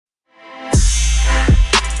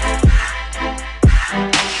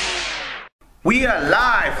We are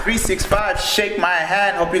live, 365, shake my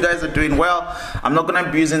hand. Hope you guys are doing well. I'm not gonna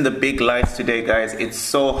be using the big lights today, guys. It's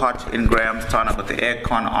so hot in Grahamstown. I've got the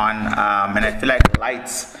aircon on, and I feel like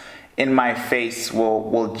lights in my face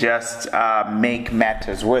will just make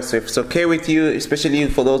matters worse. So if it's okay with you, especially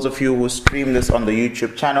for those of you who stream this on the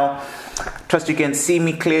YouTube channel, trust you can see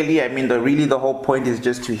me clearly. I mean, the whole point is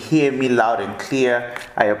just to hear me loud and clear.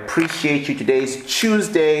 I appreciate you. Today is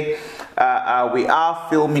Tuesday. We are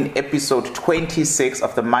filming episode 26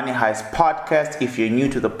 of the Money Heist podcast. If you're new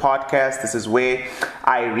to the podcast, this is where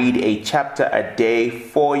I read a chapter a day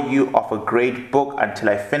for you of a great book until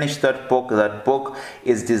I finish that book. That book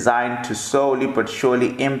is designed to slowly but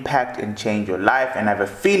surely impact and change your life. And I have a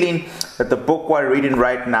feeling that the book we're reading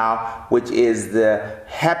right now, which is The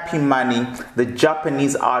Happy Money, the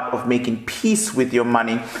Japanese art of making peace with your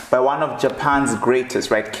money by one of Japan's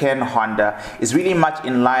greatest, right, Ken Honda, is really much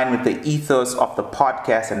in line with the ethos of the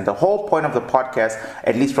podcast. And the whole point of the podcast,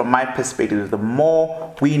 at least from my perspective, is the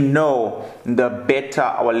more we know, the better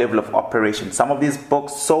our level of operation. Some of these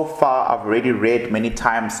books so far I've already read many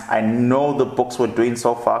times. I know the books we're doing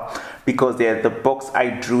so far because they're the books I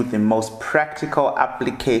drew the most practical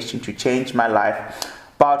application to change my life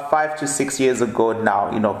about 5 to 6 years ago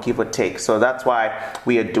now, give or take. So that's why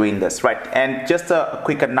we are doing this, right? And just a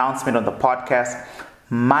quick announcement on the podcast.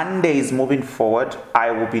 Mondays moving forward,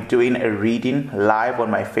 I will be doing a reading live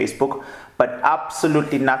on my Facebook, but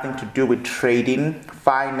absolutely nothing to do with trading,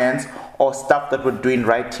 finance, or stuff that we're doing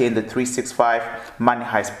right here in the 365 Money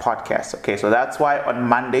Heist podcast. Okay, so that's why on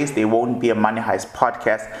Mondays there won't be a Money Heist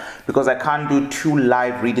podcast because I can't do 2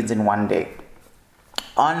 live readings in one day.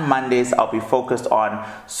 On Mondays, I'll be focused on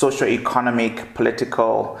socio-economic,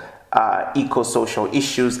 political, eco-social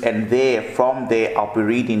issues, and from there, I'll be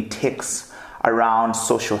reading texts around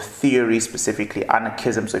social theory, specifically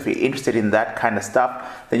anarchism. So if you're interested in that kind of stuff,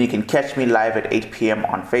 then you can catch me live at 8 p.m.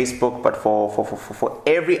 on Facebook. But for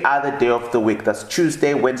every other day of the week, that's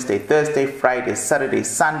Tuesday, Wednesday, Thursday, Friday, Saturday,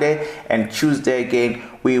 Sunday, and Tuesday again,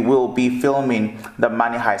 we will be filming the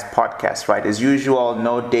Money Heist podcast, right? As usual,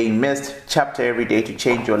 no day missed, chapter every day to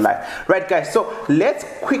change your life. Right, guys, so let's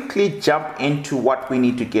quickly jump into what we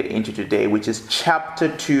need to get into today, which is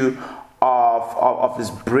chapter 2 of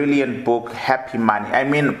this brilliant book, Happy Money. I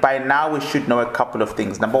mean, by now we should know a couple of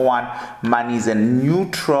things. Number one, money is a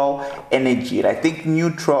neutral energy. And I think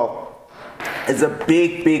neutral is a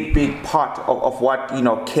big part of what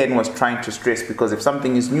Ken was trying to stress, because if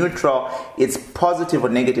something is neutral, its positive or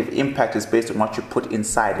negative impact is based on what you put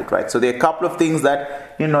inside it, right? So there are a couple of things that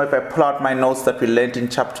if I pull out my notes that we learned in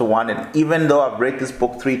chapter 1, and even though I've read this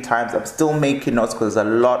book 3 times, I'm still making notes because there's a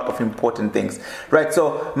lot of important things, right?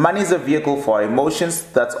 So money is a vehicle for emotions,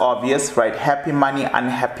 that's obvious, right? Happy money,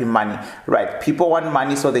 unhappy money, right? People want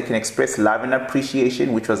money so they can express love and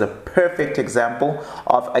appreciation, which was a perfect example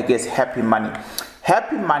of, I guess, happy money.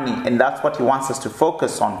 Happy money, and that's what he wants us to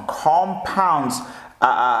focus on, compounds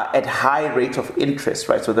at high rate of interest,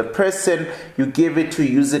 right? So the person you give it to,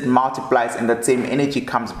 use it, multiplies, and that same energy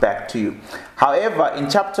comes back to you. However, in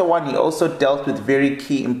chapter 1, he also dealt with very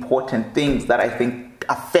key important things that I think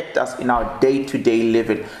affect us in our day-to-day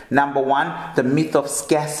living. Number 1, the myth of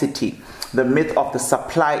scarcity. The myth of the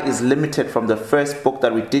supply is limited, from the first book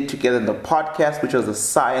that we did together in the podcast, which was The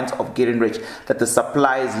Science of Getting Rich, that the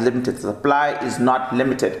supply is limited. The supply is not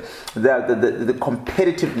limited. The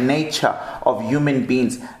competitive nature of human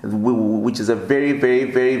beings, which is a very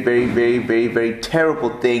terrible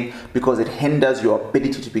thing, because it hinders your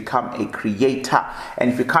ability to become a creator. And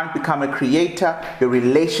if you can't become a creator, your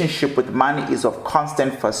relationship with money is of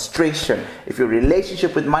constant frustration. If your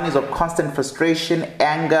relationship with money is of constant frustration,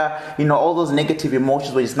 anger, all those negative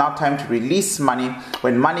emotions, when it's now time to release money,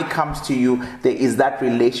 when money comes to you, there is that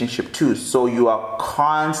relationship too. So you are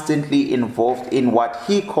constantly involved in what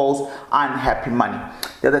he calls unhappy money.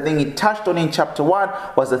 The other thing he touched on in chapter 1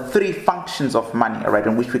 was the 3 functions of money, all right,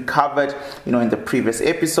 in which we covered, in the previous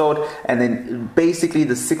episode. And then basically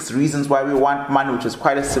the 6 reasons why we want money, which is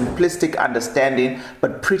quite a simplistic understanding,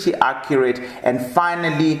 but pretty accurate. And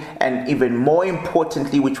finally, and even more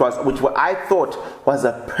importantly, which I thought was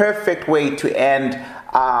a perfect way to end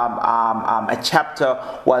a chapter,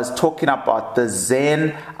 was talking about the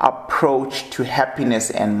Zen approach to happiness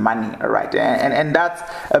and money, all right? And that's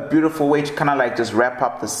a beautiful way to kind of like just wrap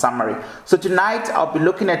up the summary. So tonight I'll be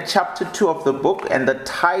looking at chapter 2 of the book, and the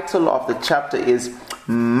title of the chapter is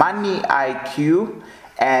Money IQ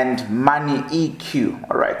and Money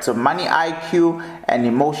EQ, all right? So Money IQ and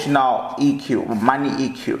Emotional EQ, Money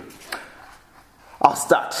EQ. I'll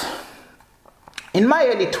start. In my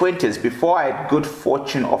early 20s, before I had good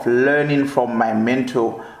fortune of learning from my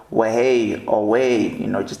mentor, Wei or Wei,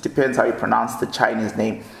 it just depends how you pronounce the Chinese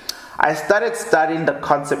name. I started studying the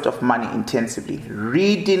concept of money intensively,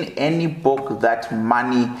 reading any book that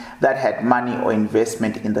had money or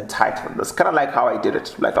investment in the title. That's kind of like how I did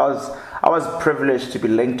it. Like I was privileged to be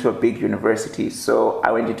linked to a big university, so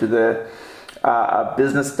I went into the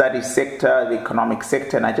business studies sector, the economic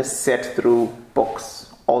sector, and I just sat through books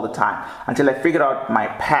all the time until I figured out my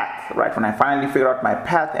path, right? When I finally figured out my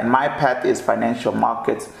path, and my path is financial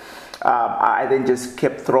markets, I then just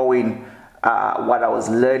kept throwing what I was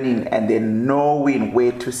learning and then knowing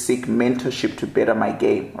where to seek mentorship to better my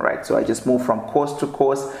game, right? So I just moved from course to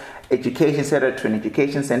course, education center to an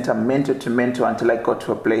education center, mentor to mentor, until I got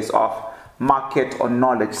to a place of market or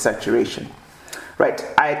knowledge saturation. Right.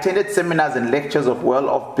 I attended seminars and lectures of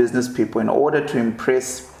well-off business people in order to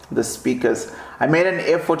impress the speakers. I made an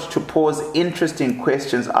effort to pose interesting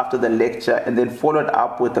questions after the lecture and then followed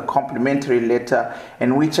up with a complimentary letter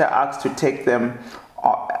in which I asked to take them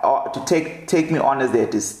to take me on as their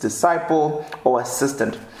disciple or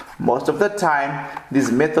assistant. Most of the time,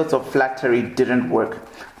 these methods of flattery didn't work,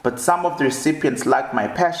 but some of the recipients liked my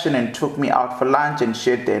passion and took me out for lunch and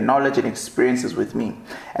shared their knowledge and experiences with me.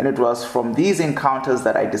 And it was from these encounters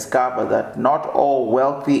that I discovered that not all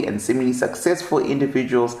wealthy and seemingly successful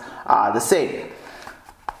individuals are the same.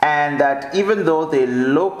 And that even though they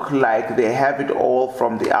look like they have it all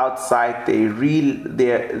from the outside, their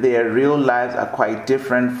real lives are quite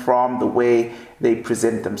different from the way they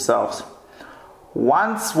present themselves.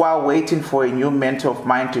 Once, while waiting for a new mentor of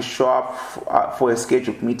mine to show up for a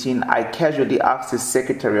scheduled meeting, I casually asked his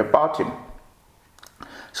secretary about him.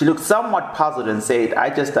 She looked somewhat puzzled and said, "I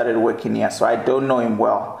just started working here, so I don't know him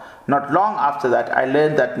well." Not long after that, I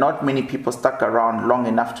learned that not many people stuck around long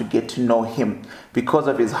enough to get to know him. Because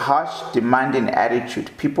of his harsh, demanding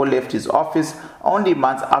attitude, people left his office only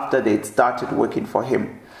months after they'd started working for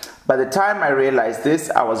him. By the time I realized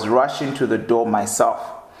this, I was rushing to the door myself.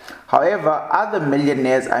 However, other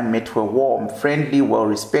millionaires I met were warm, friendly,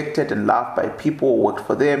 well-respected, and loved by people who worked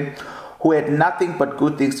for them, who had nothing but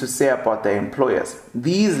good things to say about their employers.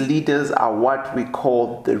 These leaders are what we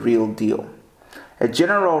call the real deal. A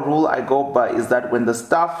general rule I go by is that when the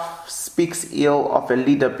staff speaks ill of a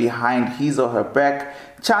leader behind his or her back,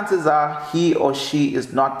 chances are he or she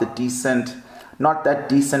is not that decent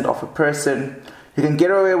of a person. You can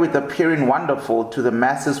get away with appearing wonderful to the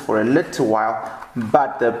masses for a little while,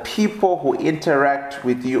 but the people who interact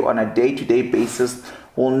with you on a day-to-day basis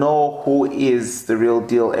will know who is the real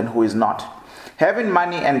deal and who is not. Having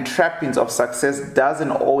money and trappings of success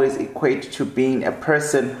doesn't always equate to being a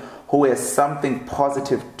person who has something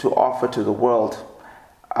positive to offer to the world.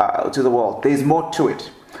 There's more to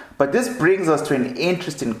it. But this brings us to an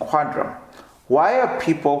interesting quandrum. Why are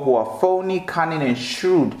people who are phony, cunning, and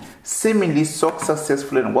shrewd seemingly so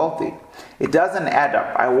successful and wealthy? It doesn't add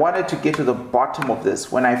up. I wanted to get to the bottom of this.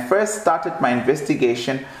 When I first started my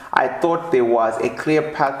investigation, I thought there was a clear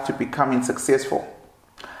path to becoming successful,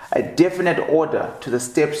 a definite order to the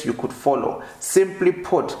steps you could follow. Simply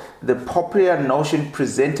put, the popular notion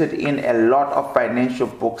presented in a lot of financial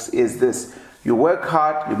books is this: you work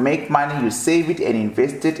hard, you make money, you save it and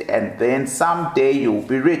invest it, and then someday you will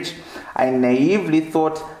be rich. I naively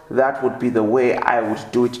thought that would be the way I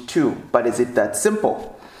would do it too. But is it that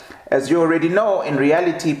simple? As you already know, in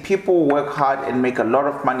reality, people who work hard and make a lot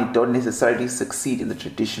of money don't necessarily succeed in the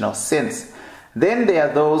traditional sense. Then there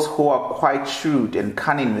are those who are quite shrewd and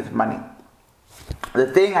cunning with money. The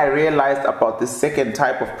thing I realized about this second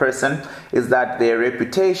type of person is that their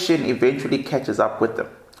reputation eventually catches up with them.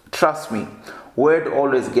 Trust me, word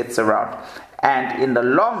always gets around. And in the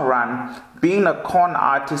long run, being a con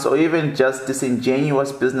artist or even just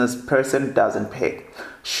disingenuous business person doesn't pay.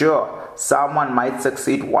 Sure, someone might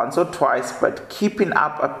succeed once or twice, but keeping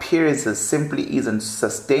up appearances simply isn't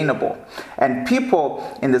sustainable. And people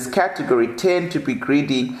in this category tend to be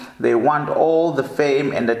greedy. They want all the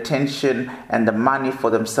fame and attention and the money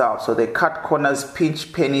for themselves. So they cut corners,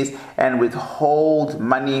 pinch pennies, and withhold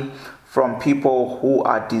money from people who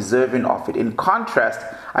are deserving of it. In contrast,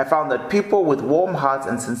 I found that people with warm hearts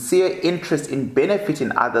and sincere interest in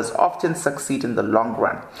benefiting others often succeed in the long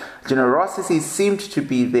run. Generosity seemed to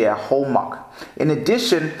be their hallmark. In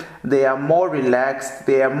addition, they are more relaxed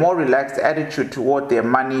attitude toward their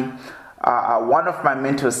money. One of my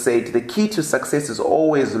mentors said, the key to success is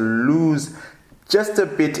always lose just a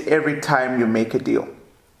bit every time you make a deal.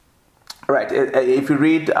 Right. If you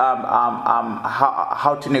read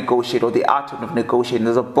how to negotiate or the art of negotiating,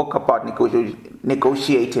 there's a book about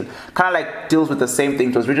negotiating. Kind of like deals with the same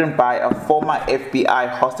thing. It was written by a former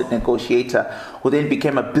FBI hostage negotiator who then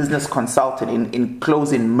became a business consultant in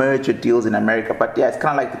closing merger deals in America. But yeah, it's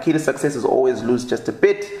kind of like the key to success is always lose just a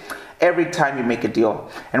bit every time you make a deal.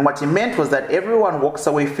 And what he meant was that everyone walks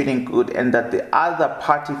away feeling good and that the other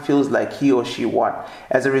party feels like he or she won.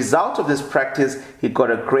 As a result of this practice, he got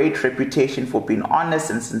a great reputation for being honest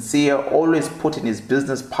and sincere, always putting his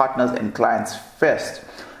business partners and clients first.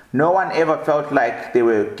 No one ever felt like they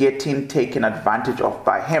were getting taken advantage of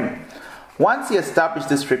by him. Once he established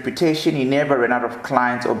this reputation, he never ran out of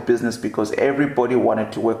clients or business because everybody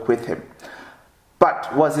wanted to work with him.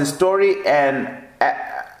 But was his story an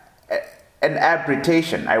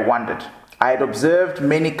aberration? I wondered. I had observed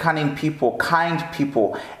many cunning people, kind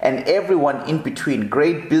people, and everyone in between,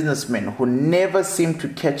 great businessmen who never seemed to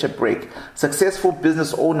catch a break, successful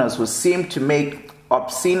business owners who seemed to make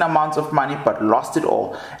obscene amounts of money but lost it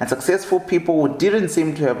all, and successful people who didn't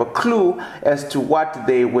seem to have a clue as to what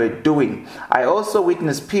they were doing. I also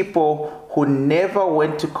witnessed people who never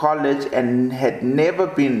went to college and had never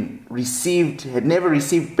received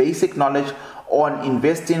basic knowledge on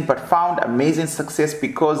investing but found amazing success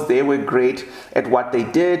because they were great at what they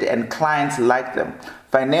did and clients liked them.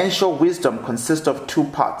 Financial wisdom consists of two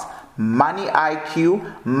parts: money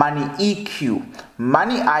IQ, money EQ.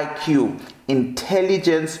 Money IQ,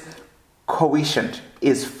 intelligence quotient,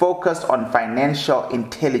 is focused on financial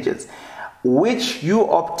intelligence, which you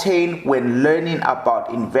obtain when learning about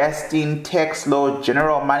investing, tax law,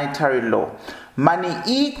 general monetary law. Money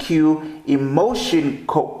EQ,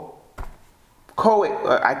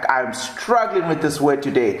 I'm struggling with this word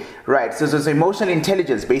today, right? So it's emotional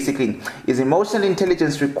intelligence. Basically, is emotional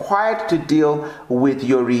intelligence required to deal with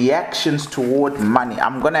your reactions toward money?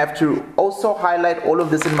 I'm gonna have to also highlight all of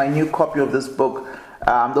this in my new copy of this book.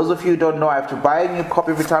 Those of you who don't know, I have to buy a new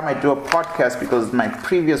copy every time I do a podcast because my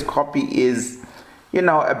previous copy is,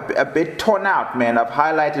 a bit torn out, man. I've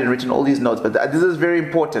highlighted and written all these notes, but this is very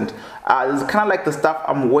important. This is kind of like the stuff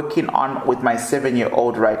I'm working on with my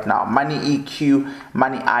 7-year-old right now. Money EQ,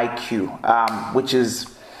 money IQ, which is,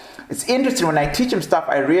 it's interesting. When I teach him stuff,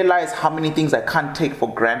 I realize how many things I can't take for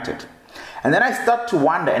granted. And then I start to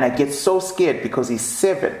wonder and I get so scared because he's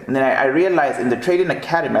 7. And then I realize in the trading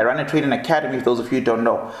academy, I run a trading academy, if those of you don't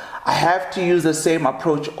know, I have to use the same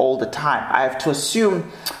approach all the time. I have to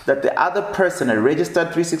assume that the other person, a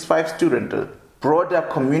registered 365 student, a broader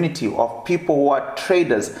community of people who are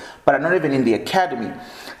traders but are not even in the academy,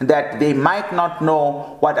 that they might not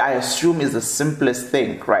know what I assume is the simplest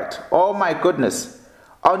thing, right? Oh my goodness.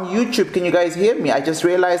 On YouTube, can you guys hear me? I just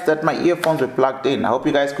realized that my earphones were plugged in. I hope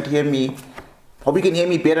you guys could hear me. Hope you can hear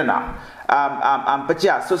me better now. But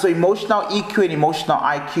yeah, so emotional EQ and emotional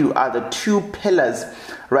IQ are the two pillars,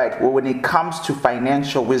 right, when it comes to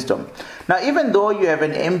financial wisdom. Now, even though you have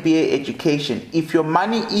an MBA education, if your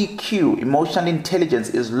money EQ, emotional intelligence,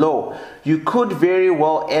 is low, you could very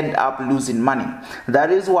well end up losing money. That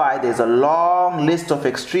is why there's a long list of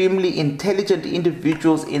extremely intelligent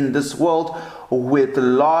individuals in this world with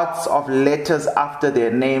lots of letters after their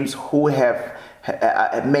names who have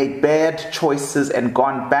made bad choices and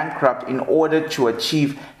gone bankrupt in order to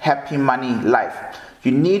achieve happy money life.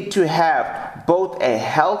 You need to have both a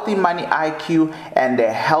healthy money IQ and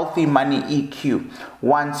a healthy money EQ.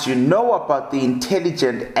 Once you know about the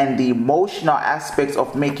intelligent and the emotional aspects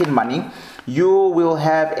of making money, you will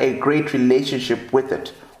have a great relationship with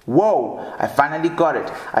it. Whoa, I finally got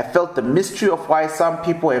it. I felt the mystery of why some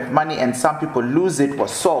people have money and some people lose it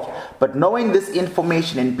was solved. But knowing this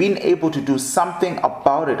information and being able to do something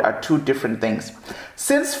about it are two different things.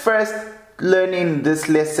 Since first learning this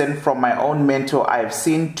lesson from my own mentor, I've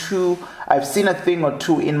seen a thing or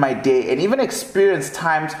two in my day and even experienced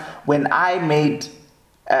times when I made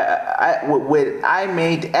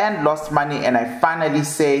and lost money, and I finally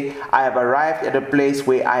say I have arrived at a place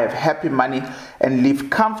where I have happy money and live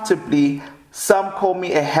comfortably. Some call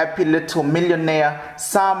me a happy little millionaire.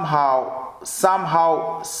 Somehow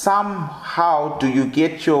do you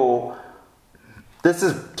get your... This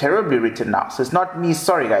is terribly written now, so it's not me,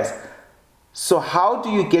 sorry guys. So how do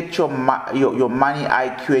you get your money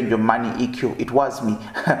IQ and your money EQ? It was me.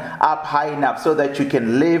 Up high enough so that you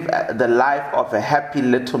can live the life of a happy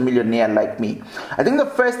little millionaire like me. I think the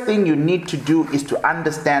first thing you need to do is to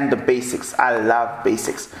understand the basics. I love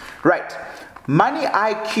basics. Right. Money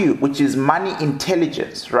IQ, which is money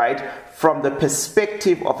intelligence, right? From the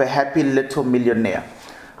perspective of a happy little millionaire.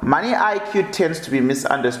 Money IQ tends to be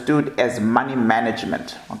misunderstood as money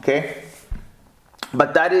management, okay?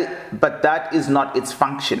 But that is not its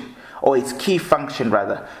function. or its key function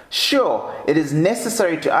rather. Sure, it is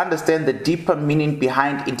necessary to understand the deeper meaning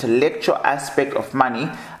behind intellectual aspect of money.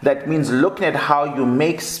 That means looking at how you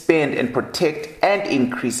make, spend, and protect and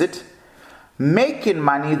increase it. Making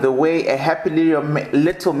money the way a happy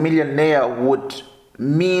little millionaire would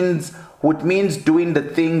means doing the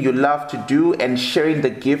thing you love to do and sharing the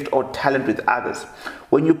gift or talent with others.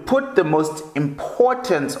 When you put the most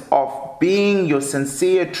importance of being your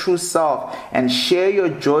sincere true self and share your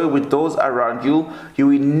joy with those around you,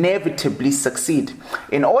 you inevitably succeed.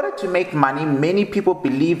 In order to make money, many people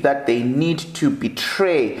believe that they need to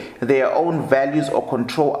betray their own values or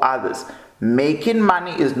control others. Making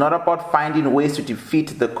money is not about finding ways to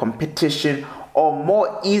defeat the competition or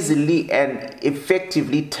more easily and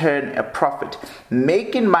effectively turn a profit.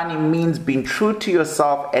 Making money means being true to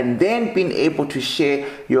yourself and then being able to share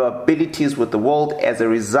your abilities with the world. As a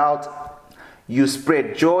result, you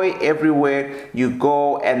spread joy everywhere you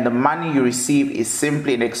go, and the money you receive is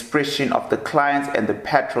simply an expression of the client's and the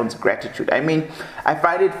patron's gratitude. I mean, I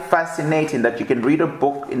find it fascinating that you can read a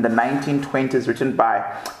book in the 1920s written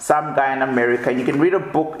by some guy in America, and you can read a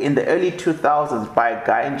book in the early 2000s by a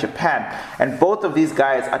guy in Japan, and both of these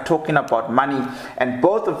guys are talking about money, and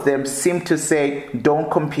both of them seem to say, don't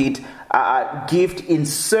compete, gift in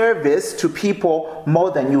service to people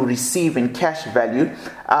more than you receive in cash value.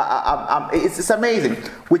 It's amazing,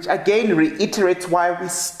 which again reiterates why we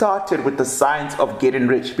started with the science of getting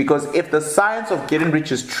rich. Because if the science of getting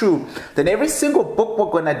rich is true, then every single book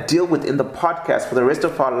we're going to deal with in the podcast for the rest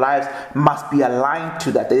of our lives must be aligned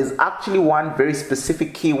to that. There is actually one very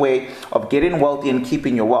specific key way of getting wealthy and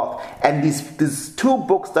keeping your wealth. And these two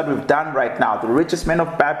books that we've done right now, The Richest Man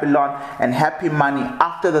of Babylon and Happy Money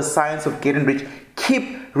After the Science of Getting Rich,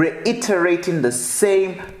 keep reiterating the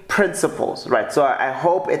same principles, right? So I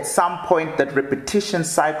hope at some point that repetition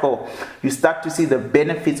cycle, you start to see the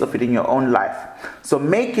benefits of it in your own life. So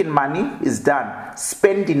making money is done.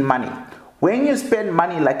 Spending money. When you spend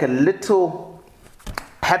money like a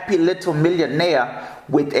happy little millionaire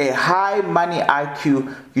with a high money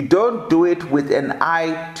IQ, you don't do it with an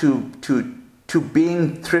eye to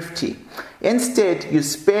being thrifty. Instead, your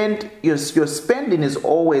spending is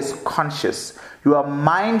always conscious. You are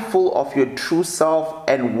mindful of your true self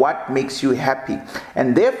and what makes you happy.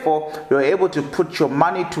 And therefore, you're able to put your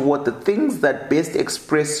money toward the things that best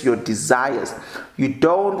express your desires. You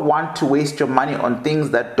don't want to waste your money on things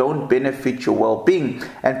that don't benefit your well-being.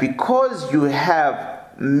 And because you have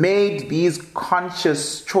made these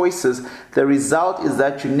conscious choices, the result is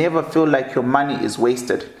that you never feel like your money is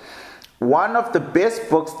wasted. One of the best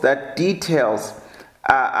books that details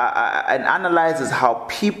and analyzes how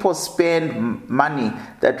people spend money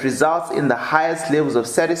that results in the highest levels of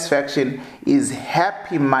satisfaction is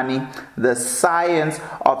Happy Money, The Science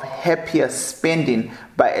of Happier Spending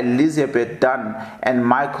by Elizabeth Dunn and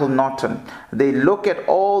Michael Norton. They look at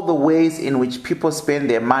all the ways in which people spend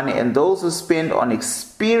their money, and those who spend on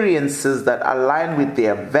experiences that align with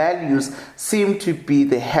their values seem to be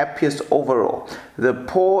the happiest overall. They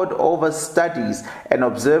pored over studies and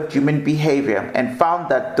observed human behavior and found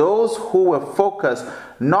that those who were focused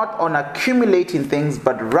not on accumulating things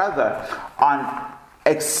but rather on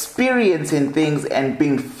experiencing things and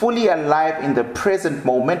being fully alive in the present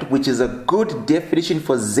moment, which is a good definition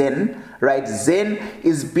for Zen, right? Zen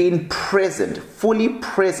is being present, fully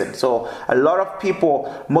present. So a lot of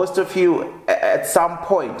people, most of you at some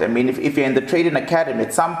point, I mean, if you're in the Trading Academy,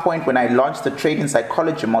 at some point when I launched the Trading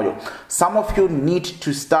Psychology module, some of you need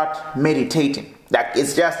to start meditating. Like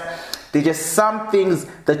there's just some things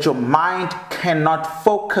that your mind cannot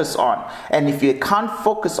focus on. And if you can't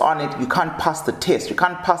focus on it, you can't pass the test. You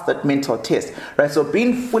can't pass that mental test, right? So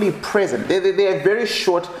being fully present, they are very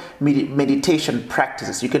short meditation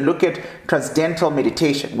practices. You can look at transcendental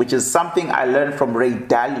meditation, which is something I learned from Ray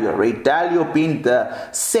Dalio. Ray Dalio being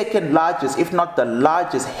the second largest, if not the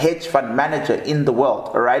largest hedge fund manager in the world,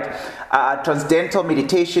 all right? Transcendental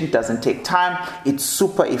meditation doesn't take time. It's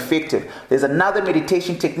super effective. There's another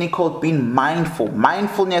meditation technique called being mindful.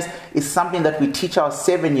 Mindfulness is something that we teach our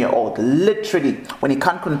 7-year-old. Literally, when he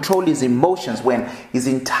can't control his emotions, when his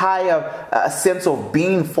entire sense of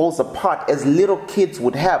being falls apart, as little kids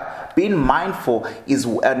would have. Being mindful is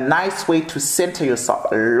a nice way to center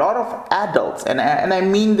yourself. A lot of adults, and I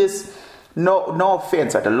mean this, no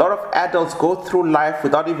offense, right? A lot of adults go through life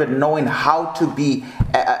without even knowing how to be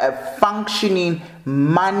a functioning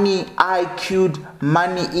money IQ'd,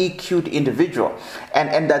 money EQ'd individual.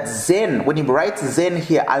 And that Zen, when he writes Zen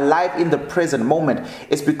here, alive in the present moment,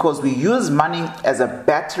 is because we use money as a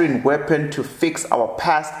battering weapon to fix our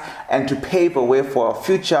past and to pave a way for our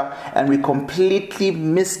future, and we completely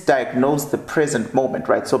misdiagnose the present moment,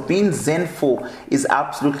 right? So being Zenful is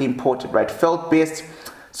absolutely important, right? Felt best.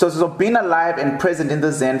 So being alive and present in the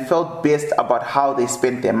Zen felt best about how they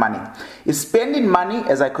spent their money. If spending money,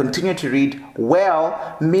 as I continue to read,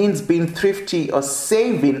 well means being thrifty or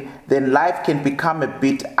saving, then life can become a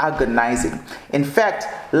bit agonizing. In fact,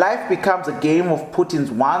 life becomes a game of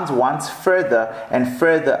putting one's wants further and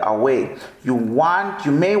further away. You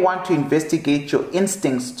may want to investigate your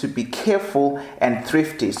instincts to be careful and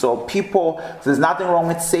thrifty. So there's nothing wrong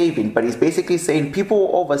with saving, but he's basically saying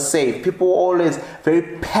people oversave. People are always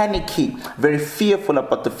very panicky, very fearful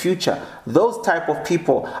about the future. Those type of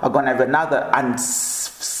people are going to have another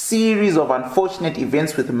series of unfortunate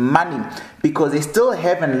events with money because they still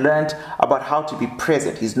haven't learned about how to be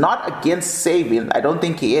present. He's not against saving, I don't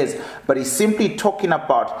think he is, but he's simply talking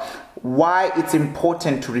about why it's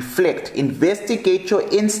important to reflect, investigate your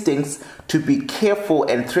instincts to be careful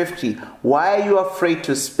and thrifty. Why are you afraid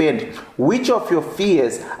to spend? Which of your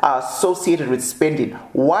fears are associated with spending?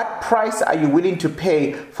 What price are you willing to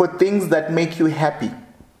pay for things that make you happy?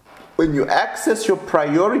 When you access your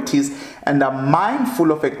priorities and are mindful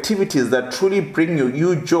of activities that truly bring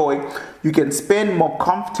you joy, you can spend more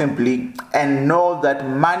comfortably and know that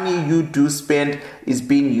money you do spend is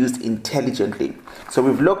being used intelligently. So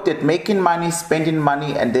we've looked at making money, spending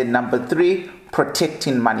money, and then number 3,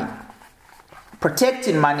 protecting money.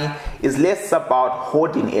 Protecting money is less about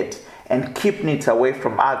hoarding it and keeping it away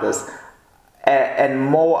from others, and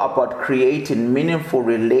more about creating meaningful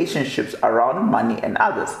relationships around money and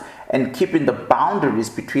others, and keeping the boundaries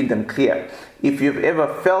between them clear. If you've ever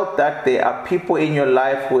felt that there are people in your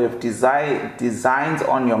life who have designs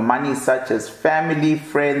on your money, such as family,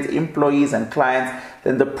 friends, employees, and clients,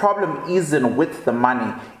 then the problem isn't with the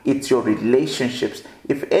money, it's your relationships.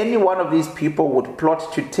 If any one of these people would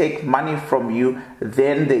plot to take money from you,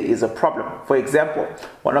 then there is a problem. For example,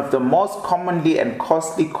 one of the most commonly and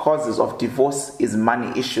costly causes of divorce is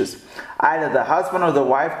money issues. Either the husband or the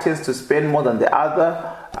wife tends to spend more than the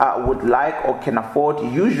other would like or can afford.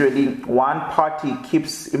 Usually, one party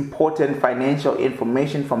keeps important financial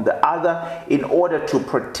information from the other in order to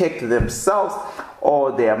protect themselves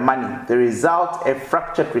or their money. The result, a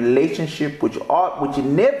fractured relationship which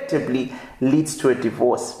inevitably leads to a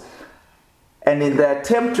divorce. And in the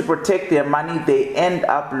attempt to protect their money, they end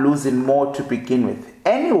up losing more to begin with.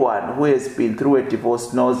 Anyone who has been through a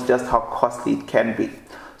divorce knows just how costly it can be.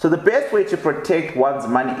 So the best way to protect one's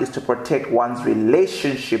money is to protect one's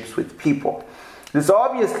relationships with people. This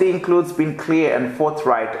obviously includes being clear and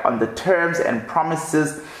forthright on the terms and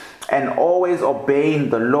promises and always obeying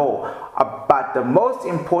the law. But the most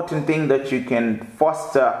important thing that you can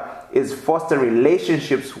foster is foster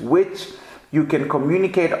relationships which you can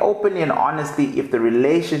communicate openly and honestly. If the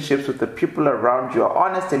relationships with the people around you are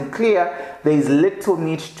honest and clear, there is little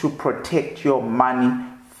need to protect your money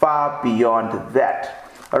far beyond that.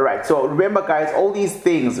 Alright, so remember guys, all these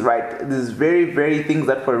things, right, these very things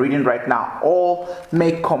that we're reading right now, all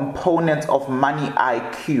make components of money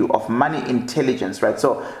IQ, of money intelligence, right?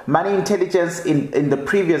 So money intelligence in the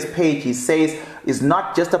previous page, he says, is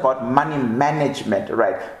not just about money management,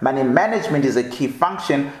 right? Money management is a key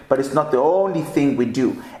function, but it's not the only thing we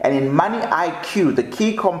do. And in money IQ, the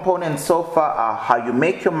key components so far are how you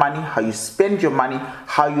make your money, how you spend your money,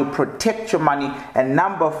 how you protect your money, and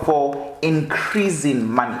number 4, increasing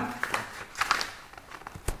money.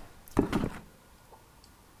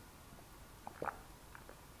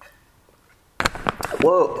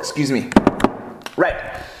 Whoa, excuse me.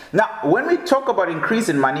 Right. Now, when we talk about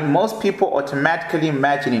increasing money, most people automatically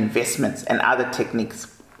imagine investments and other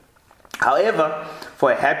techniques. However,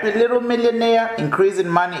 for a happy little millionaire, increasing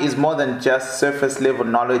money is more than just surface level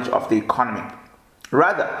knowledge of the economy.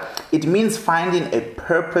 Rather, it means finding a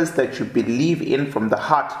purpose that you believe in from the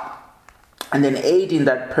heart and then aiding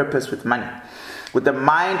that purpose with money. With the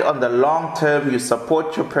mind on the long term, you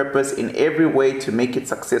support your purpose in every way to make it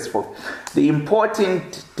successful. The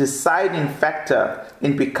important deciding factor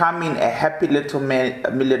in becoming a happy little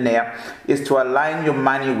millionaire is to align your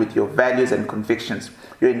money with your values and convictions.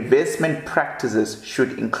 Your investment practices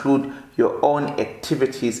should include your own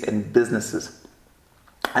activities and businesses.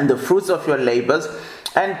 And the fruits of your labors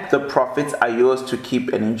and the profits are yours to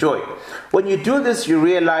keep and enjoy. When you do this, you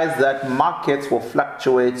realize that markets will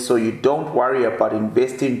fluctuate, so you don't worry about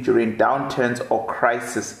investing during downturns or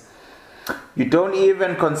crises. You don't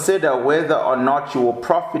even consider whether or not you will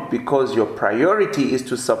profit because your priority is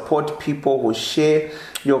to support people who share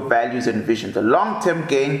your values and vision. The long-term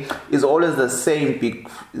gain is always the same.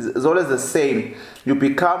 You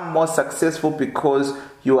become more successful because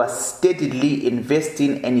you are steadily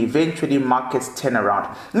investing and eventually markets turn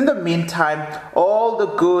around. In the meantime, all the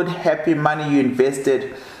good, happy money you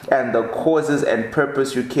invested and the causes and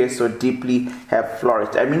purpose you care so deeply have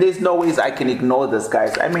flourished. I mean, there's no ways I can ignore this,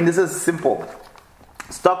 guys. I mean, this is simple.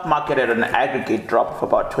 Stock market had an aggregate drop of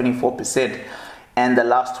about 24%. And the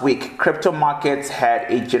last week, crypto markets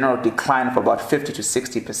had a general decline of about 50 to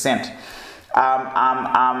 60%.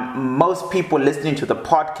 Most people listening to the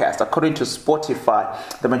podcast, according to Spotify,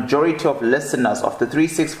 the majority of listeners of the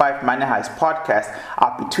 365 Money Heist podcast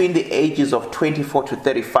are between the ages of 24 to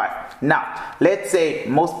 35. Now, let's say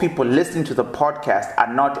most people listening to the podcast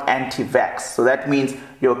are not anti-vax. So that means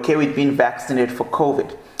you're okay with being vaccinated for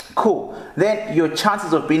COVID. Cool. Then your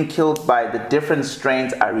chances of being killed by the different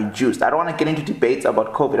strains are reduced. I don't want to get into debates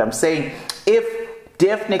about COVID. I'm saying if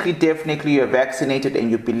definitely you're vaccinated and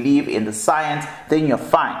you believe in the science, then you're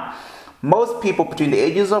fine. Most people between the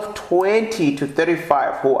ages of 20 to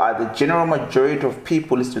 35, who are the general majority of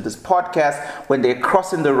people listening to this podcast, when they're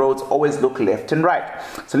crossing the roads, always look left and right.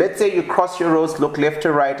 So let's say you cross your roads, look left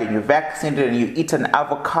or right, and you're vaccinated and you eat an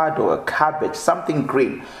avocado, a cabbage, something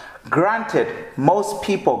green. Granted, most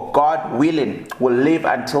people, God willing, will live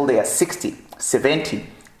until they are 60, 70,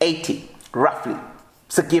 80, roughly.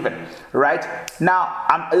 It's a given, right? Now,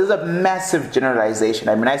 this is a massive generalization.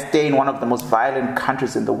 I mean, I stay in one of the most violent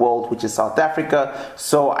countries in the world, which is South Africa.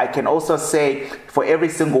 So I can also say for every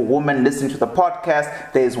single woman listening to the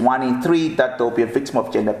podcast, there is 1 in 3 that they'll be a victim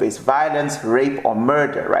of gender-based violence, rape, or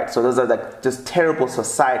murder, right? So those are like just terrible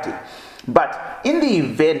society. But in the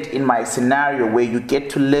event, in my scenario, where you get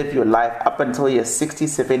to live your life up until you're 60,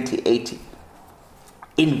 70, 80,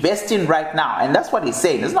 investing right now, and that's what he's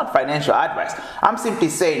saying. It's not financial advice. I'm simply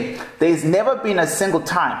saying there's never been a single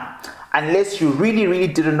time, unless you really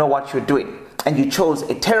didn't know what you're doing, and you chose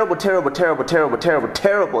a terrible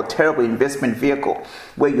investment vehicle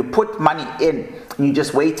where you put money in and you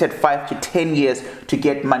just waited 5 to 10 years to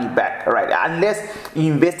get money back, all right? Unless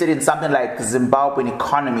you invested in something like Zimbabwean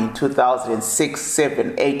economy in 2006,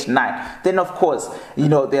 7, 8, 9, then of course,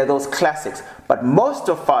 there are those classics. But most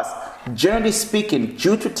of us, generally speaking,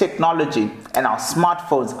 due to technology and our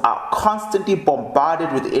smartphones, are constantly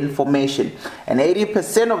bombarded with information. And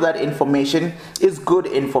 80% of that information is good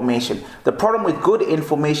information. The problem with good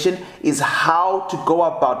information is how to go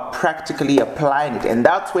about practically applying it. And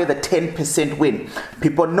that's where the 10% win.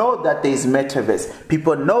 People know that there's metaverse.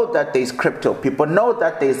 People know that there's crypto. People know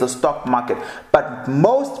that there's the stock market. But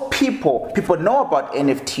most people know about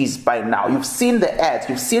NFTs by now. You've seen the ads.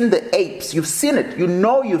 You've seen the apes. You've seen it.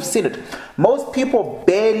 You've seen it. Most people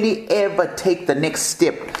barely ever take the next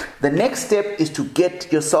step. The next step is to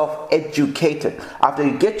get yourself educated. After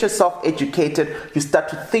you get yourself educated, you start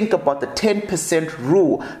to think about the 10%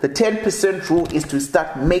 rule. The 10% rule is to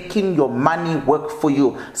start making your money work for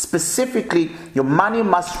you. Specifically, your money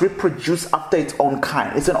must reproduce after its own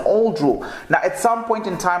kind. It's an old rule. Now, at some point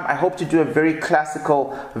in time, I hope to do a very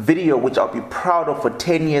classical video, which I'll be proud of for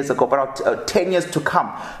 10 years ago, but 10 years to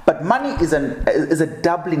come. But money is a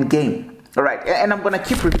doubling game. All right, and I'm going to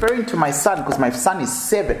keep referring to my son because my son is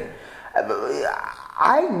 7.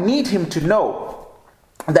 I need him to know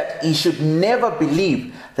that he should never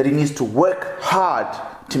believe that he needs to work hard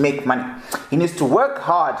to make money. He needs to work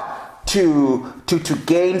hard to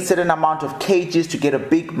gain certain amount of kgs, to get a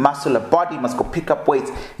big muscular body. He must go pick up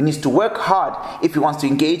weights. He needs to work hard if he wants to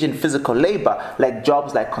engage in physical labor, like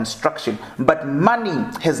jobs like construction. But money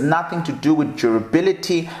has nothing to do with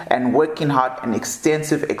durability and working hard and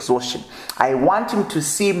extensive exhaustion. I want him to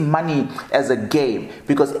see money as a game,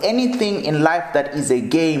 because anything in life that is a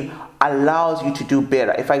game allows you to do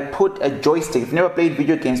better. If I put a joystick, if you've never played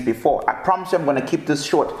video games before, I promise you I'm going to keep this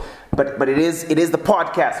short. But it is the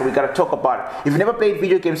podcast, so we got to talk about it. If you've never played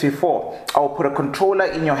video games before, I will put a controller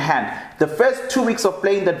in your hand. The first 2 weeks of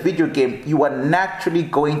playing that video game, you are naturally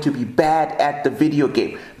going to be bad at the video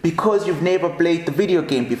game because you've never played the video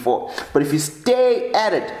game before. But if you stay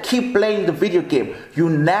at it, keep playing the video game, you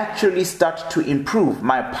naturally start to improve.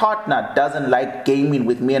 My partner doesn't like gaming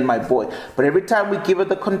with me and my boy, but every time we give her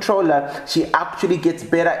the controller, she actually gets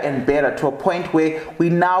better and better to a point where we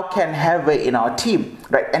now can have her in our team,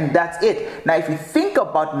 right? And that's it. Now, if you think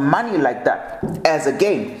about money like that as a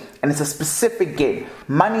game, and it's a specific game,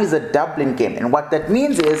 money is a doubling game. And what that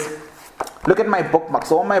means is Look at my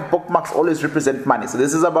bookmarks. All my bookmarks always represent money. So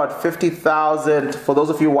this is about 50,000. For those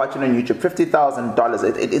of you watching on YouTube,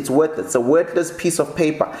 $50,000. It's worthless. It's a worthless piece of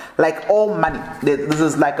paper. Like all money. This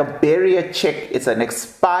is like a barrier check. It's an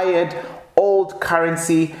expired old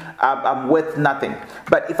currency, worth nothing.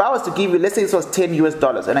 But if I was to give you, let's say this was $10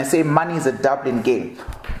 US, and I say money is a doubling game,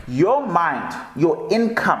 your mind, your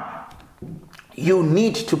income, you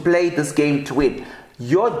need to play this game to win.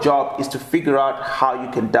 Your job is to figure out how you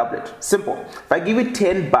can double it. Simple. If I give you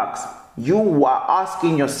 $10, you are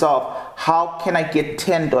asking yourself, how can I get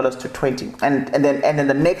 $10 to 20? And then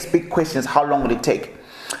the next big question is, how long will it take?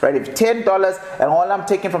 Right? If $10 and all I'm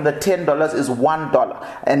taking from the $10 is $1,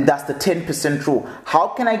 and that's the 10% rule, how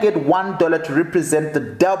can I get $1 to represent the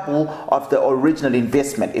double of the original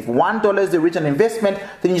investment? If $1 is the original investment,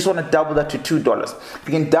 then you just want to double that to $2. If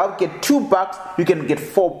you can get $2, you can get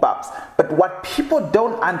 $4. But what people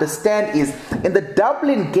don't understand is, in the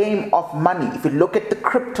doubling game of money, if you look at the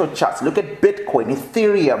crypto charts, look at Bitcoin,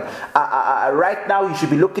 Ethereum, right now you should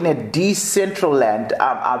be looking at Decentraland,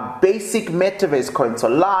 basic metaverse coins,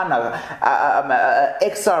 Solana,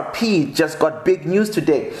 XRP just got big news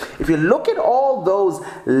today. If you look at all those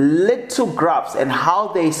little graphs and how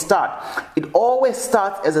they start, it always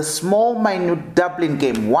starts as a small, minute doubling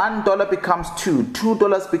game. $1 becomes $2,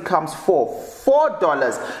 $2 becomes $4,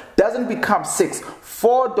 $4 doesn't become $6,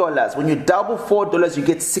 $4. When you double $4, you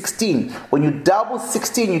get 16. When you double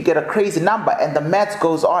 16, you get a crazy number, and the math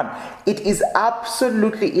goes on. It is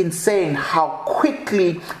absolutely insane how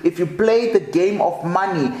quickly, if you play the game of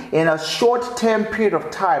money in a short-term period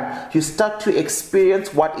of time, you start to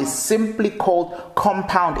experience what is simply called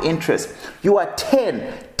compound interest. You are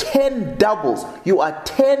 10 doubles. You are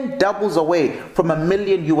 10 doubles away from $1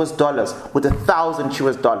 million US with $1,000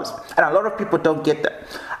 US. And a lot of people don't get that.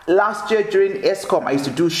 Last year during Eskom, I used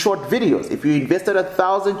to do short videos. If you invested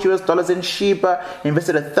 $1,000 US in Shiba,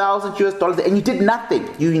 invested $1,000 US, and you did nothing,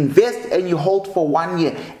 you invest and you hold for 1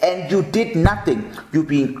 year, and you did nothing, you'd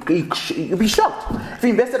be shocked. If you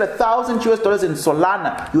invested $1,000 US in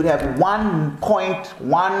Solana, you would have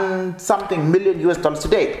 1.1 something million US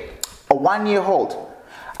today. A 1 year hold.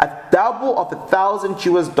 A double of $1,000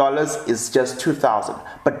 US is just 2,000,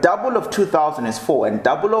 but double of 2,000 is 4, and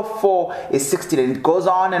double of 4 is 16, and it goes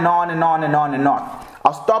on and on and on and on and on.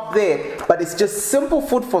 I'll stop there, but it's just simple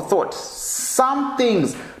food for thought. Some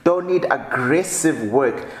things don't need aggressive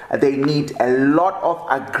work. They need a lot of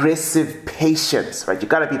aggressive patience, right? You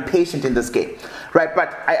gotta be patient in this game, right?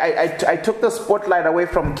 But I took the spotlight away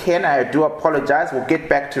from Ken. I do apologize. We'll get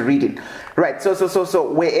back to reading. Right, so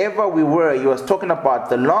wherever we were, he was talking about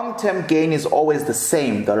the long-term gain is always the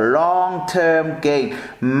same. The long-term gain.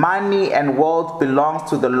 Money and wealth belongs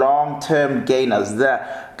to the long-term gainers. The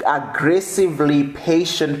aggressively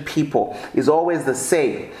patient people is always the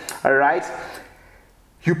same. All right?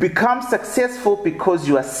 You become successful because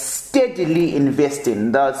you are steadily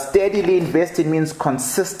investing. The steadily investing means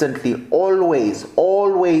consistently, always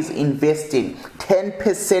investing,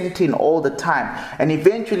 10% in all the time. And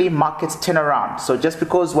eventually markets turn around. So just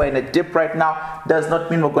because we're in a dip right now does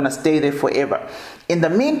not mean we're going to stay there forever. In the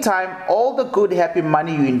meantime, all the good, happy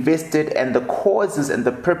money you invested and the causes and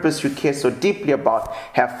the purpose you care so deeply about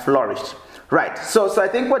have flourished. Right, so I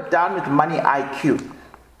think we're done with money IQ.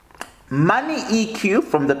 Money EQ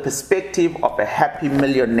from the perspective of a happy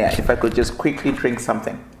millionaire. If I could just quickly drink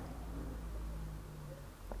something.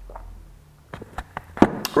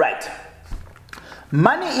 Right.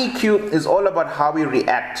 Money EQ is all about how we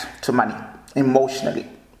react to money emotionally.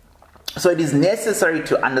 So it is necessary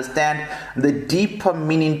to understand the deeper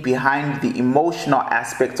meaning behind the emotional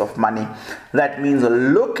aspects of money. That means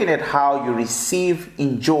looking at how you receive,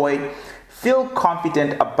 enjoy, feel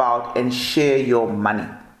confident about, and share your money.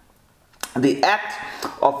 The act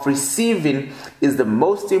of receiving is the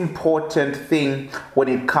most important thing when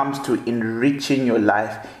it comes to enriching your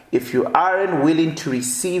life. If you aren't willing to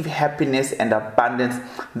receive happiness and abundance,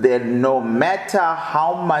 then no matter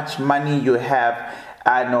how much money you have,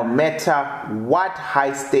 no matter what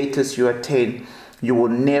high status you attain, you will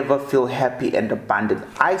never feel happy and abundant.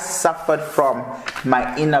 I suffered from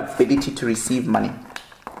my inability to receive money.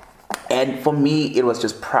 And for me, it was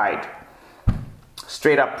just pride.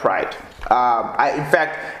 Straight up pride. In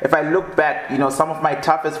fact, if I look back, some of my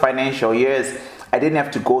toughest financial years, I didn't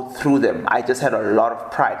have to go through them. I just had a lot of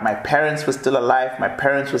pride. My parents were still alive. My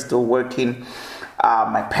parents were still working.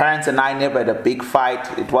 My parents and I never had a big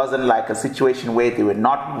fight. It wasn't like a situation where they were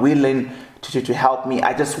not willing to help me.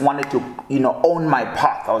 I just wanted to, own my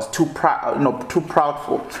path. I was too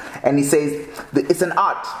proudful. And he says, it's an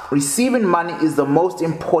art. Receiving money is the most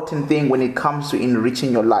important thing when it comes to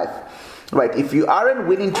enriching your life. right? If you aren't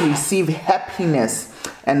willing to receive happiness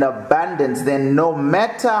and abundance, then no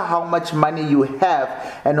matter how much money you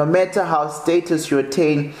have and no matter how status you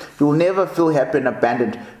attain, you will never feel happy and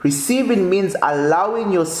abundant. Receiving means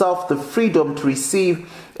allowing yourself the freedom to receive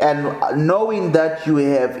and knowing that you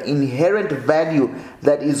have inherent value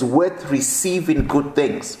that is worth receiving good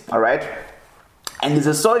things. All right? And this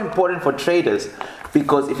is so important for traders,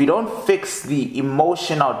 because if you don't fix the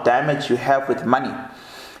emotional damage you have with money,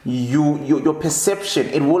 your perception,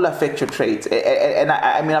 it will affect your trades. And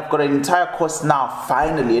I mean, I've got an entire course now,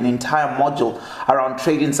 finally, an entire module around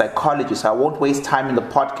trading psychology, so I won't waste time in the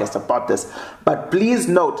podcast about this. But please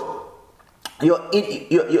note,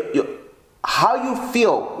 how you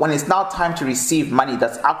feel when it's now time to receive money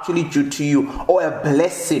that's actually due to you, or a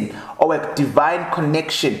blessing, or a divine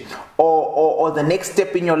connection, or the next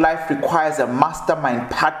step in your life requires a mastermind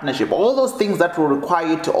partnership. All those things that will require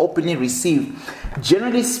you to openly receive.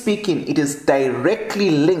 Generally speaking, it is directly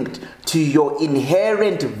linked to your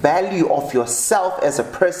inherent value of yourself as a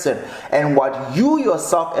person and what you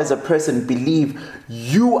yourself as a person believe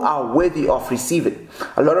you are worthy of receiving.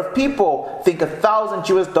 A lot of people think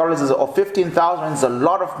 $1,000 or 15,000 is a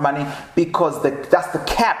lot of money because that's the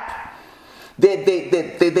cap. They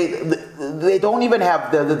don't even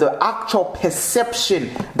have the actual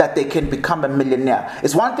perception that they can become a millionaire.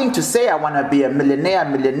 It's one thing to say, I want to be a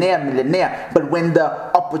millionaire, but when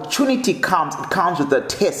the opportunity comes, it comes with a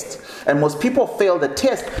test. And most people fail the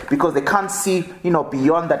test because they can't see,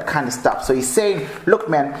 beyond that kind of stuff. So he's saying, look,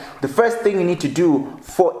 man, the first thing you need to do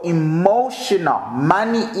for emotional,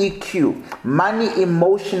 money EQ, money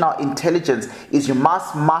emotional intelligence is you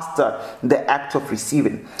must master the act of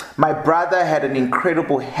receiving. My brother had an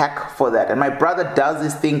incredible hack for that, and my brother does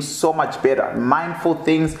these things so much better. Mindful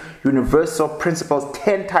things, universal principles,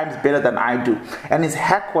 10 times better than I do. And his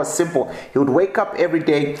hack was simple. He would wake up every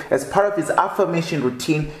day, as part of his affirmation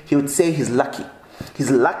routine, he would say he's lucky.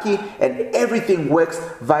 He's lucky, and everything works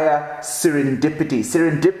via serendipity.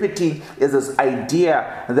 Serendipity is this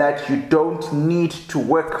idea that you don't need to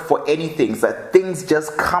work for anything, that things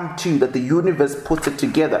just come to you, that the universe puts it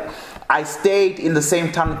together. I stayed in the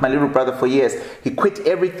same town with my little brother for years. He quit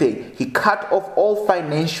everything. He cut off all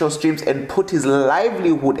financial streams and put his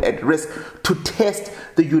livelihood at risk to test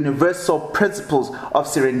the universal principles of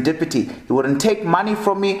serendipity. He wouldn't take money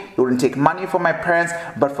from me. He wouldn't take money from my parents.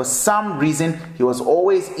 But for some reason, he was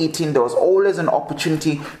always eating. There was always an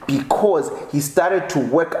opportunity because he started to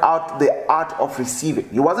work out the art of receiving.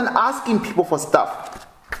 He wasn't asking people for stuff.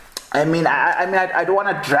 I don't want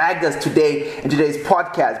to drag us today in today's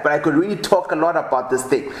podcast, but I could really talk a lot about this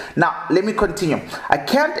thing. Now, let me continue. I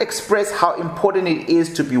can't express how important it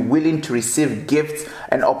is to be willing to receive gifts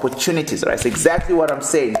and opportunities. Right? It's exactly what I'm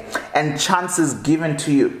saying. And chances given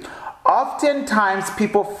to you. Oftentimes,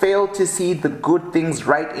 people fail to see the good things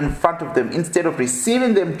right in front of them. Instead of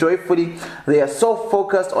receiving them joyfully, they are so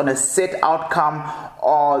focused on a set outcome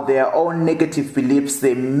or their own negative beliefs,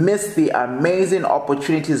 they miss the amazing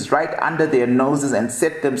opportunities right under their noses and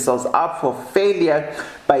set themselves up for failure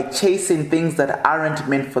by chasing things that aren't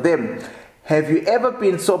meant for them. Have you ever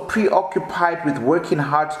been so preoccupied with working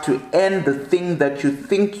hard to earn the thing that you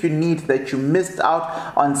think you need that you missed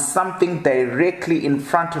out on something directly in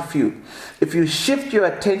front of you? If you shift your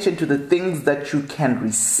attention to the things that you can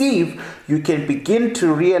receive, you can begin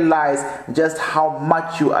to realize just how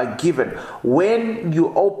much you are given. When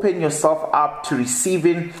you open yourself up to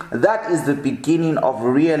receiving, that is the beginning of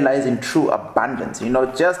realizing true abundance.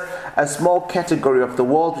 Just a small category of the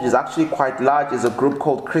world, which is actually quite large, is a group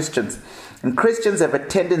called Christians. And Christians have a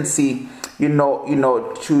tendency,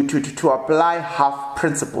 to apply half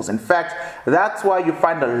principles. In fact, that's why you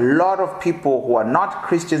find a lot of people who are not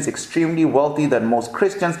Christians extremely wealthy than most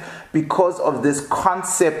Christians, because of this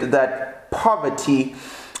concept that poverty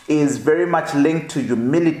is very much linked to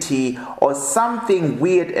humility or something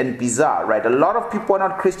weird and bizarre, right? A lot of people who are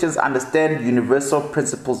not Christians understand universal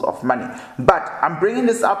principles of money. But I'm bringing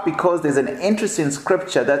this up because there's an interesting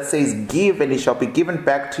scripture that says, give and it shall be given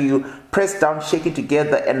back to you, pressed down, shaken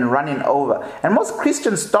together and running over. And most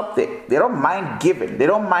Christians stop there. They don't mind giving. They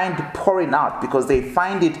don't mind pouring out because they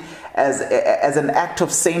find it as an act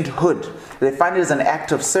of sainthood. They find it as an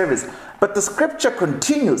act of service. But the scripture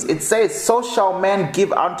continues. It says, so shall man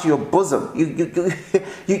give unto your bosom.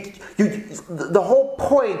 The whole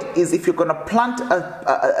point is, if you're going to plant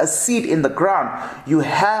a seed in the ground, you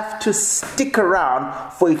have to stick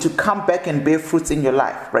around for it to come back and bear fruits in your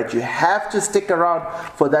life, right? You have to stick around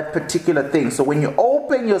for that particular thing. So when you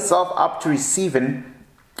open yourself up to receiving,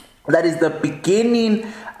 that is the beginning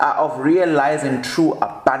of realizing true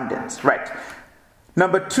abundance, right?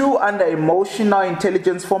 Number 2 under emotional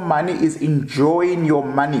intelligence for money is enjoying your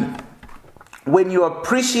money. When you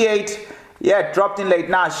appreciate, dropped in late.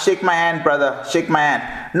 Now, shake my hand, brother. Shake my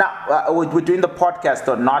hand. Now, we're doing the podcast,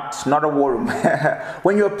 or not a war room.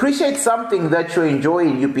 When you appreciate something that you're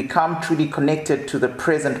enjoying, you become truly connected to the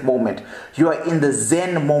present moment. You are in the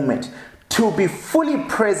Zen moment. To be fully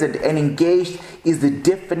present and engaged is the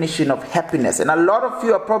definition of happiness. And a lot of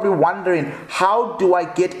you are probably wondering, how do I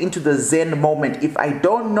get into the Zen moment if I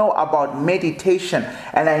don't know about meditation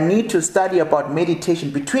and I need to study about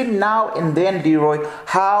meditation? Between now and then, Leroy,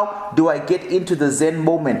 how do I get into the Zen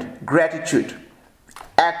moment? Gratitude.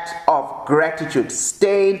 Act of gratitude,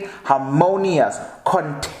 staying harmonious,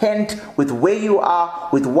 content with where you are,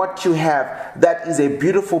 with what you have. That is a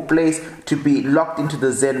beautiful place to be locked into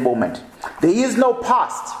the Zen moment. There is no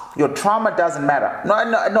past. Your trauma doesn't matter.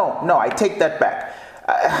 No, I take that back.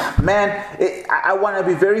 I want to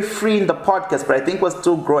be very free in the podcast, but I think we're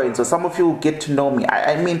still growing, so some of you will get to know me.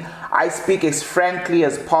 I speak as frankly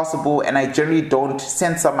as possible, and I generally don't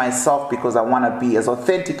censor myself because I want to be as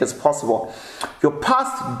authentic as possible. Your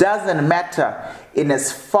past doesn't matter in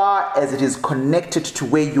as far as it is connected to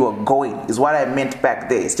where you are going, is what I meant back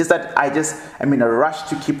there. It's just that I'm in a rush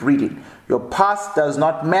to keep reading. Your past does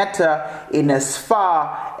not matter in as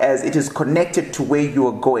far as it is connected to where you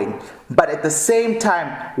are going. But at the same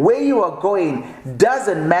time, where you are going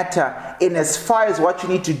doesn't matter in as far as what you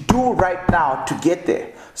need to do right now to get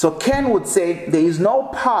there. So Ken would say there is no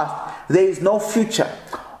past, there is no future.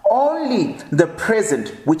 Only the present,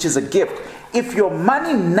 which is a gift. If your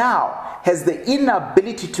money now has the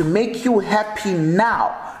inability to make you happy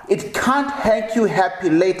now, it can't make you happy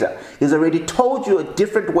later. He's already told you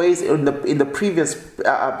different ways in the previous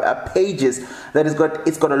pages that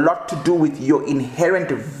it's got a lot to do with your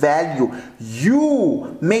inherent value.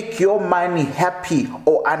 You make your money happy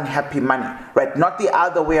or unhappy money, right? Not the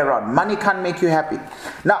other way around. Money can't make you happy.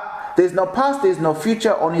 Now, there's no past, there's no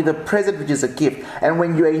future, only the present, which is a gift. And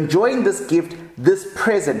when you're enjoying this gift, this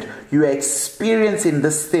present, you are experiencing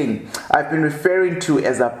this thing I've been referring to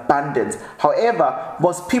as abundance. However,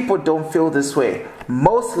 most people don't feel this way.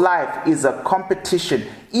 Most life is a competition.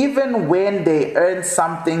 Even when they earn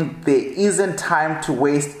something, there isn't time to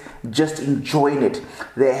waste just enjoying it.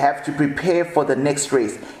 They have to prepare for the next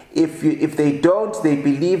race. If they don't, they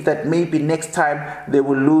believe that maybe next time they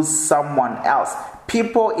will lose someone else.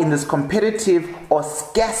 People in this competitive or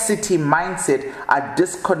scarcity mindset are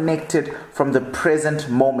disconnected from the present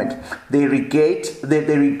moment. They regret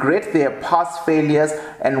their past failures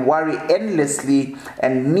and worry endlessly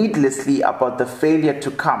and needlessly about the failure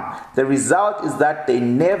to come. The result is that they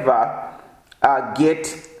never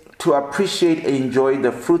get to appreciate and enjoy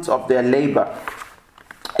the fruits of their labor.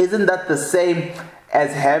 Isn't that the same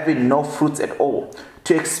as having no fruits at all?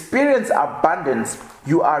 To experience abundance,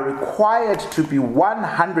 you are required to be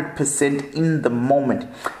 100% in the moment.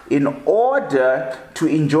 In order to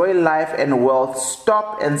enjoy life and wealth,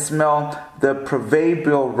 stop and smell the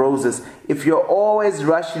proverbial roses. If you're always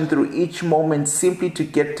rushing through each moment simply to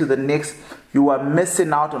get to the next, you are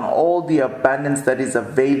missing out on all the abundance that is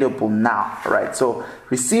available now, right? So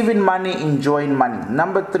receiving money, enjoying money.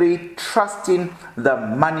 Number 3, trusting the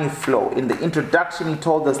money flow. In the introduction, he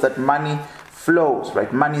told us that money flows,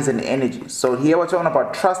 right? Money is an energy. So here we're talking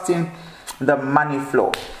about trusting the money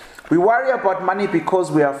flow. We worry about money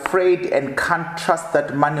because we are afraid and can't trust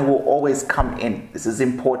that money will always come in. This is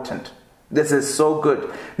important. This is so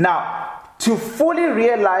good. Now, to fully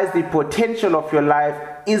realize the potential of your life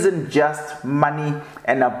isn't just money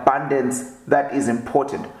and abundance that is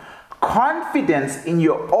important. Confidence in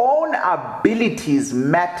your own abilities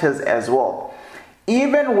matters as well.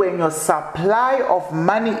 Even when your supply of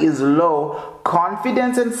money is low,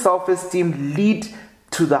 confidence and self-esteem lead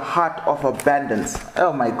to the heart of abundance.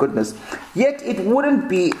 Oh my goodness. Yet it wouldn't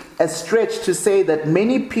be a stretch to say that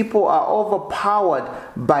many people are overpowered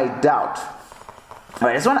by doubt. All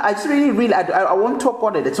right, I won't talk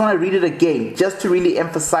on it. I just want to read it again just to really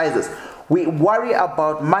emphasize this. We worry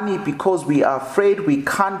about money because we are afraid we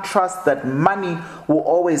can't trust that money will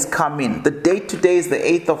always come in. The date today is the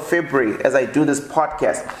 8th of February as I do this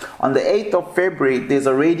podcast. On the 8th of February, there's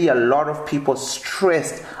already a lot of people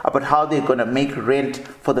stressed about how they're going to make rent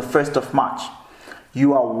for the 1st of March.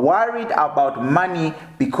 You are worried about money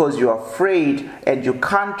because you're afraid and you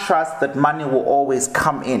can't trust that money will always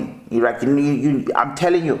come in. I'm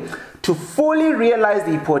telling you, to fully realize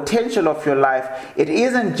the potential of your life, it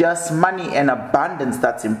isn't just money and abundance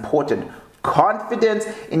that's important. Confidence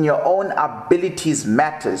in your own abilities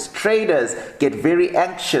matters. Traders get very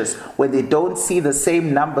anxious when they don't see the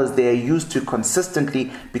same numbers they are used to consistently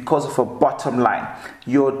because of a bottom line.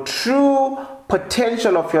 Your true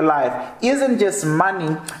potential of your life isn't just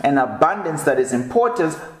money and abundance that is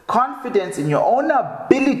important. Confidence in your own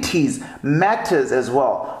abilities matters as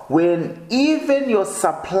well. When even your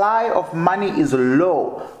supply of money is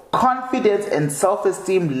low, confidence and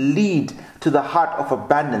self-esteem lead to the heart of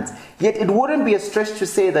abundance. Yet it wouldn't be a stretch to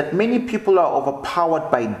say that many people are overpowered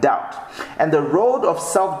by doubt. And the road of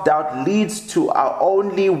self-doubt leads to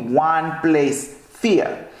only one place: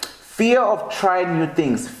 fear. Fear of trying new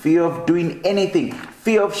things, fear of doing anything,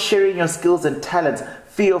 fear of sharing your skills and talents,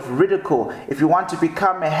 fear of ridicule. If you want to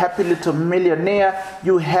become a happy little millionaire,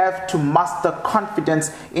 you have to master confidence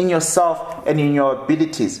in yourself and in your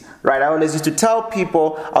abilities, right? I always used to tell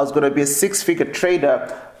people I was going to be a six-figure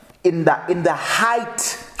trader in the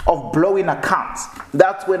height of blowing accounts.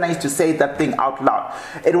 That's when I used to say that thing out loud.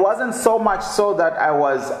 It wasn't so much so that I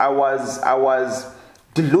was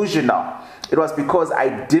delusional. It was because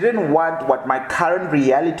I didn't want what my current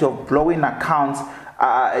reality of blowing accounts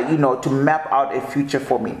to map out a future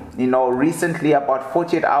for me. Recently, about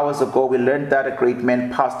 48 hours ago, we learned that a great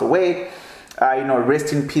man passed away.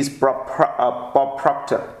 Rest in peace, Bob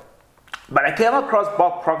Proctor. But I came across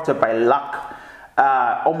Bob Proctor by luck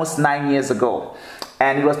almost 9 years ago.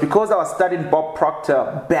 And it was because I was studying Bob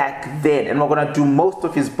Proctor back then. And we're going to do most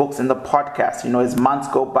of his books in the podcast. As months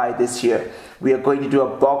go by this year, we are going to do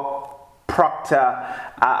a Bob Proctor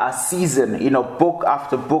season, book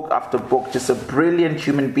after book after book. Just a brilliant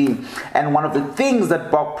human being. And one of the things that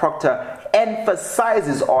Bob Proctor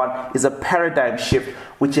emphasizes on is a paradigm shift,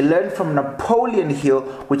 which he learned from Napoleon Hill,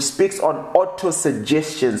 which speaks on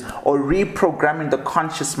auto-suggestions or reprogramming the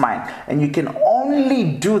conscious mind. And you can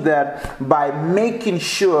only do that by making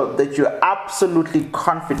sure that you're absolutely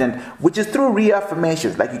confident, which is through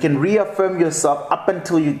reaffirmations. Like, you can reaffirm yourself up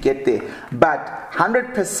until you get there. But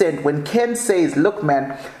 100%, when Ken says, look,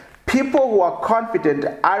 man, people who are confident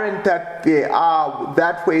aren't that they are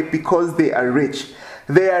that way because they are rich.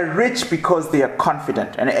 They are rich because they are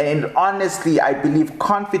confident. And honestly, I believe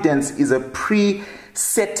confidence is a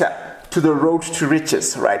pre-setter to the road to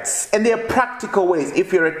riches, right? And there are practical ways.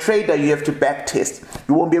 If you're a trader, you have to back test.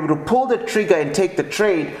 You won't be able to pull the trigger and take the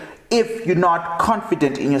trade if you're not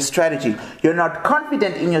confident in your strategy. You're not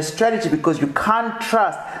confident in your strategy because you can't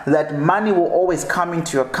trust that money will always come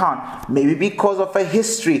into your account. Maybe because of a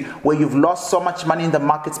history where you've lost so much money in the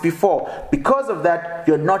markets before. Because of that,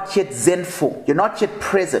 you're not yet zenful. You're not yet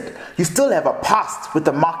present. You still have a past with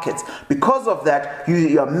the markets. Because of that,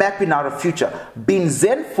 you're mapping out a future. Being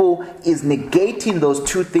zenful is negating those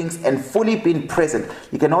two things and fully being present.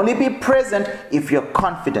 You can only be present if you're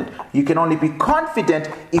confident. You can only be confident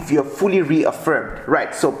if you're fully reaffirmed,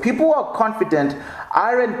 right? So people who are confident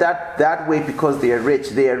aren't that way because they are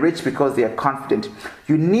rich. They are rich because they are confident.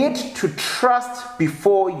 You need to trust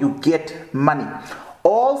before you get money.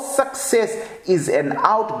 All success is an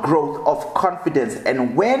outgrowth of confidence.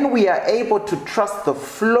 And when we are able to trust the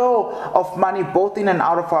flow of money both in and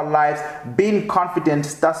out of our lives, being confident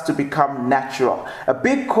starts to become natural. A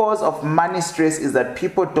big cause of money stress is that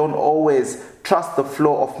people don't always trust the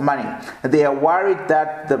flow of money. They are worried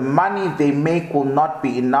that the money they make will not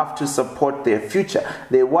be enough to support their future.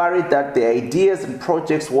 They're worried that their ideas and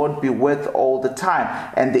projects won't be worth all the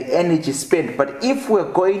time and the energy spent. But if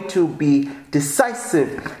we're going to be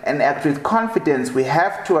decisive and act with confidence, we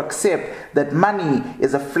have to accept that money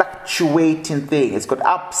is a fluctuating thing. It's got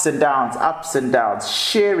ups and downs, ups and downs.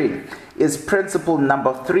 Sharing is principle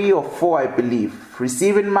number 3 or 4, I believe.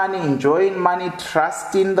 Receiving money, enjoying money,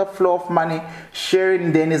 trusting the flow of money.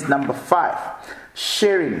 Sharing then is number 5.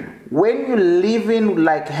 Sharing. When you're living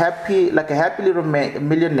like a happy little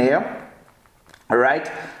millionaire,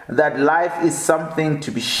 right? That life is something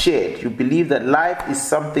to be shared. You believe that life is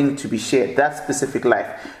something to be shared. That specific life.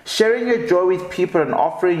 Sharing your joy with people and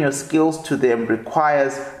offering your skills to them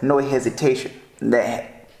requires no hesitation.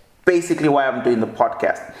 Basically why I'm doing the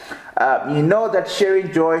podcast. You know that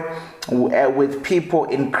sharing joy with people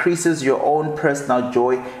increases your own personal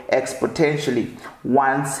joy exponentially.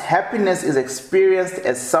 Once happiness is experienced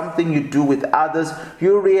as something you do with others,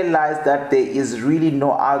 you realize that there is really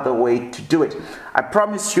no other way to do it. I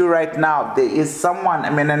promise you right now, there is someone,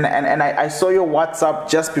 I saw your WhatsApp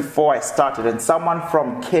just before I started, and someone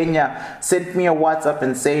from Kenya sent me a WhatsApp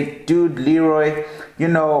and said, dude, Leroy, there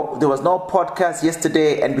was no podcast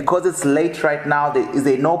yesterday, and because it's late right now, is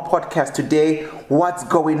there no podcast today? What's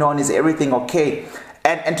going on? Is everything okay?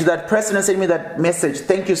 And to that person who sent me that message,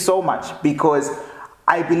 thank you so much, because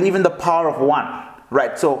I believe in the power of one,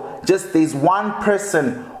 right? So just there's one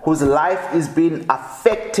person whose life is being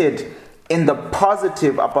affected in the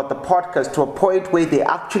positive about the podcast to a point where they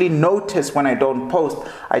actually notice when I don't post.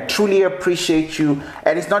 I truly appreciate you.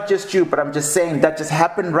 And it's not just you, but I'm just saying that just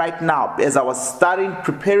happened right now. As I was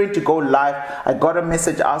preparing to go live, I got a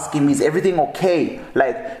message asking me, is everything okay?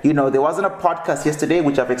 Like, there wasn't a podcast yesterday,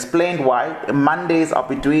 which I've explained why. Mondays I'll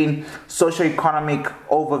be doing socio-economic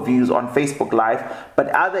overviews on Facebook Live, but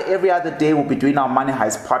every other day we'll be doing our Money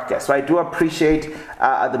Heist podcast. So I do appreciate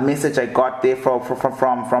the message I got there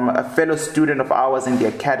from a fellow student of ours in the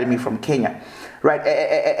academy from Kenya, right?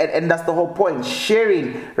 And that's the whole point.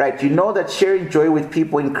 Sharing, right? You know that sharing joy with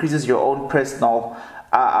people increases your own personal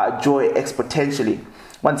joy exponentially.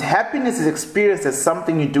 Once happiness is experienced as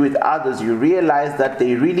something you do with others, you realize that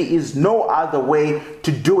there really is no other way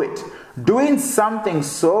to do it. Doing something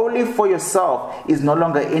solely for yourself is no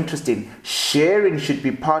longer interesting. Sharing should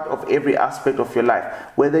be part of every aspect of your life.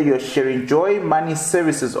 Whether you're sharing joy, money,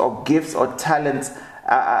 services, or gifts or talents,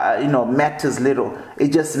 matters little.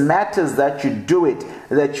 It just matters that you do it,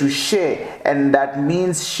 that you share, and that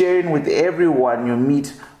means sharing with everyone you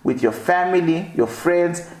meet, with your family, your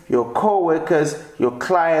friends, your co-workers, your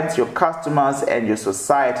clients, your customers, and your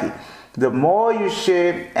society. The more you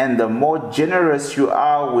share and the more generous you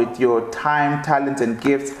are with your time, talents, and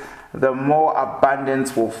gifts, the more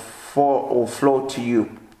abundance will flow to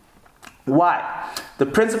you. Why? The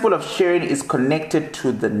principle of sharing is connected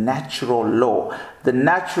to the natural law. The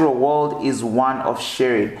natural world is one of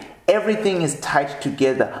sharing. Everything is tied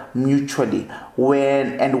together mutually.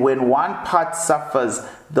 When one part suffers,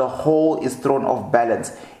 the whole is thrown off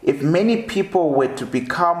balance. If many people were to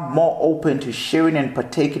become more open to sharing and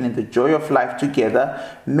partaking in the joy of life together,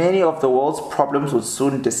 many of the world's problems would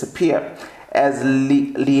soon disappear. As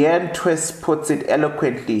Leanne Twist puts it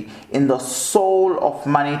eloquently, in The Soul of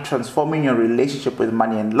Money, Transforming Your Relationship with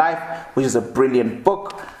Money and Life, which is a brilliant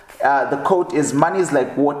book. The quote is, money is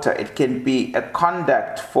like water. It can be a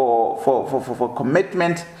conduct for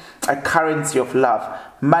commitment, a currency of love.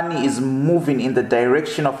 Money is moving in the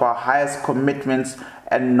direction of our highest commitments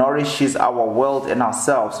and nourishes our world and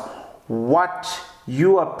ourselves. What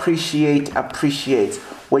you appreciate appreciates.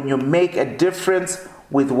 When you make a difference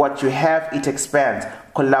with what you have, it expands.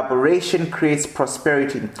 Collaboration creates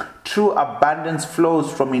prosperity. True abundance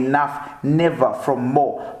flows from enough, never from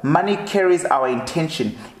more. Money carries our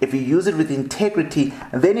intention. If you use it with integrity,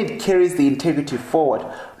 then it carries the integrity forward.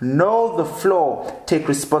 Know the flow. Take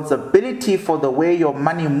responsibility for the way your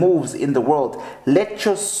money moves in the world. Let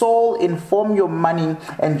your soul inform your money,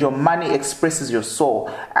 and your money expresses your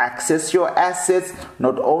soul. Access your assets,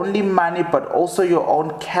 not only money, but also your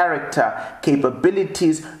own character,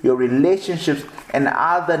 capabilities, your relationships, and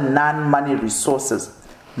other non-money resources.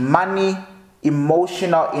 Money,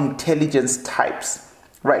 emotional intelligence types.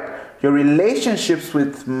 Right. Your relationships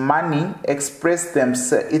with money express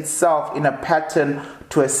itself in a pattern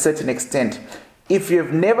to a certain extent. If you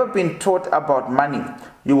have never been taught about money,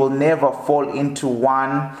 you will never fall into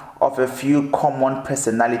one of a few common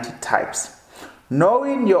personality types.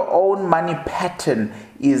 Knowing your own money pattern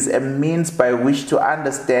is a means by which to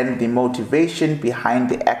understand the motivation behind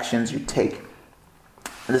the actions you take.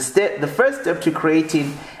 The first step to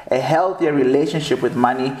creating a healthier relationship with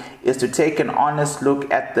money is to take an honest look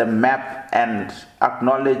at the map and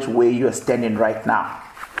acknowledge where you are standing right now.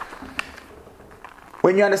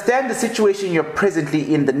 When you understand the situation you're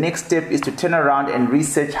presently in, the next step is to turn around and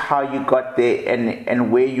research how you got there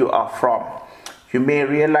and where you are from. You may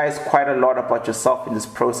realize quite a lot about yourself in this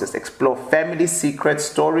process. Explore family secrets,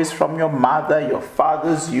 stories from your mother, your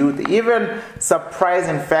father's youth, even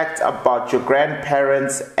surprising facts about your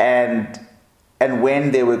grandparents and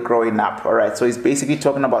when they were growing up. All right, so he's basically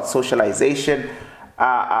talking about socialization.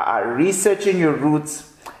 Researching your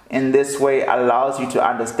roots in this way allows you to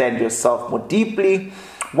understand yourself more deeply.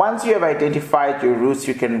 Once you have identified your roots,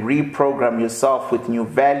 you can reprogram yourself with new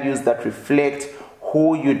values that reflect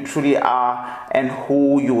who you truly are and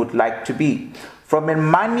who you would like to be. From a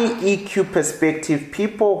money EQ perspective,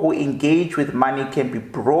 people who engage with money can be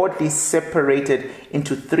broadly separated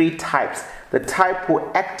into three types. The type who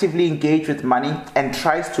actively engage with money and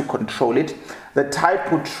tries to control it, the type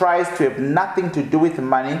who tries to have nothing to do with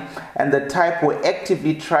money, and the type who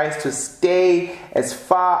actively tries to stay as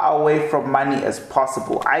far away from money as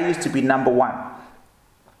possible. I used to be number one.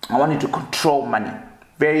 I wanted to control money.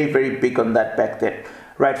 Very, very big on that back then.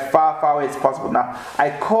 Right, far away as possible. Now,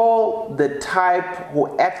 I call the type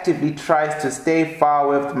who actively tries to stay far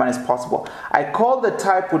away from money as possible. I call the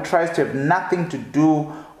type who tries to have nothing to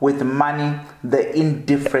do with money the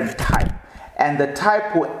indifferent type. and the type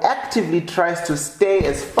who actively tries to stay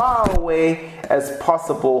as far away as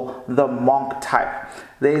possible, the monk type.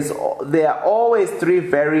 There are always three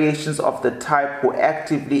variations of the type who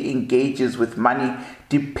actively engages with money,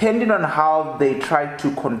 depending on how they try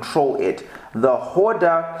to control it: the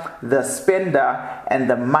hoarder, the spender, and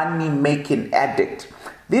the money-making addict.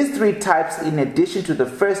 These three types, in addition to the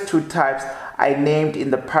first two types I named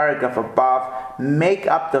in the paragraph above, make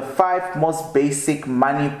up the 5 most basic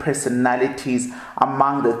money personalities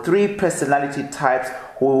among the 3 personality types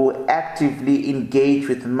who actively engage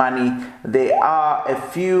with money. There are a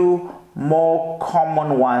few more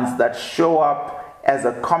common ones that show up as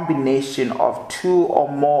a combination of 2 or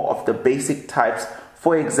more of the basic types.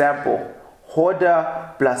 For example,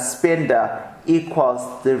 hoarder plus spender equals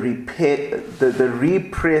the repressed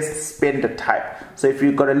spender type. So if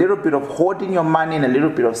you've got a little bit of hoarding your money and a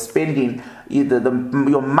little bit of spending,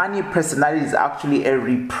 your money personality is actually a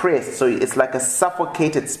repressed, so it's like a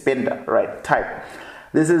suffocated spender, right, type.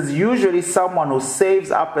 This is usually someone who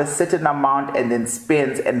saves up a certain amount and then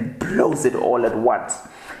spends and blows it all at once.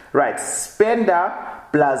 Right, spender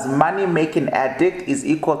plus money-making addict is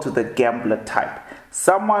equal to the gambler type.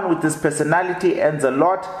 Someone with this personality earns a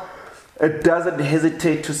lot, it doesn't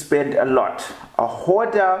hesitate to spend a lot. A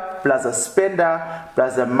hoarder plus a spender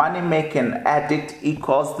plus a money-making addict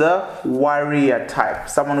equals the warrior type.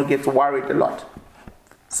 Someone who gets worried a lot.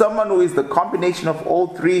 Someone who is the combination of all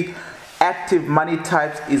 3 active money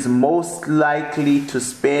types is most likely to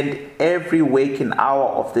spend every waking hour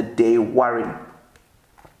of the day worrying.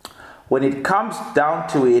 When it comes down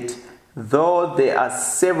to it, though there are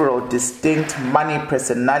several distinct money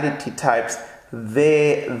personality types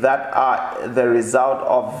that are the result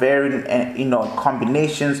of varying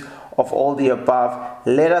combinations of all the above,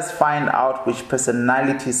 let us find out which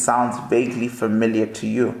personality sounds vaguely familiar to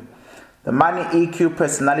you. The money EQ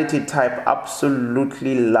personality type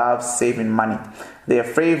absolutely loves saving money. Their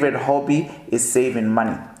favorite hobby is saving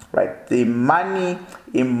money, right? The money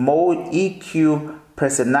EQ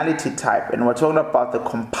personality type, and we're talking about the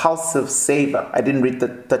compulsive saver. I didn't read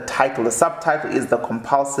the title. The subtitle is the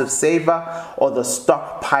compulsive saver or the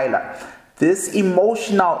stockpiler. This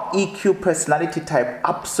emotional EQ personality type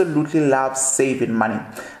absolutely loves saving money.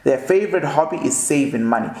 Their favorite hobby is saving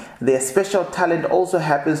money. Their special talent also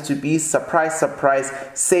happens to be, surprise, surprise,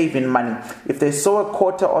 saving money. If they saw a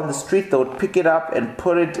quarter on the street, they would pick it up and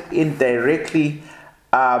put it in directly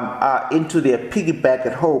into their piggy bank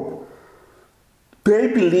at home. They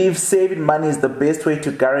believe saving money is the best way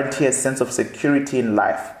to guarantee a sense of security in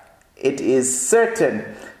life. It is certain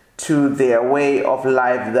to their way of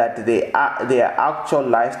life that their actual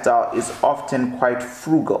lifestyle is often quite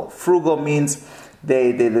frugal. Frugal means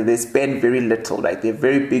they spend very little, like they're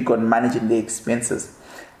very big on managing their expenses.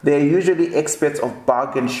 They're usually experts of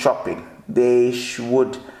bargain shopping. They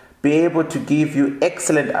would be able to give you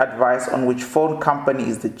excellent advice on which phone company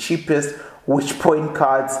is the cheapest, which point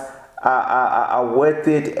cards are worth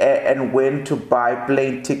it, and when to buy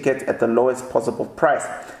plane tickets at the lowest possible price.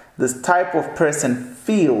 This type of person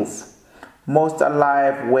feels most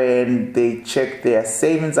alive when they check their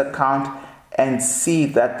savings account and see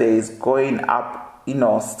that there is going up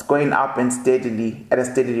and steadily at a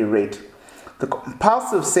steady rate. The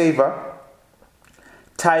compulsive saver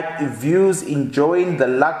type views enjoying the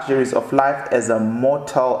luxuries of life as a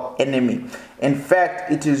mortal enemy. In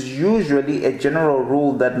fact, it is usually a general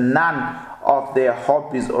rule that none of their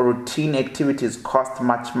hobbies or routine activities cost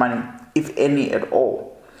much money, if any at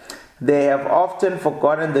all. They have often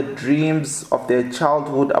forgotten the dreams of their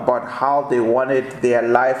childhood about how they wanted their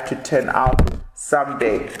life to turn out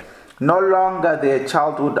someday. No longer their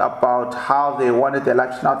childhood about how they wanted their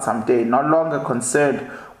life to turn out someday. No longer concerned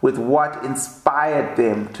with what inspired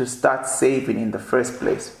them to start saving in the first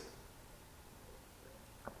place.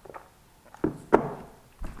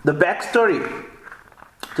 The backstory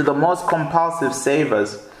to the most compulsive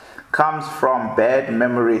savers comes from bad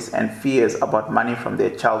memories and fears about money from their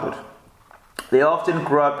childhood. They often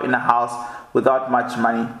grew up in a house without much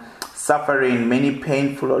money, suffering many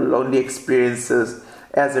painful or lonely experiences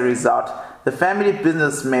as a result. The family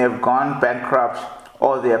business may have gone bankrupt,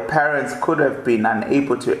 or their parents could have been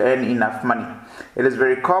unable to earn enough money. It is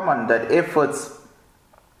very common that efforts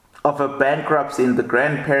of a bankruptcy in the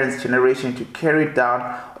grandparents' generation to carry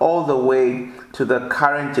down all the way to the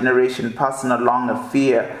current generation, passing along a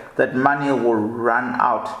fear that money will run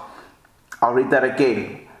out. I'll read that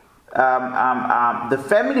again. The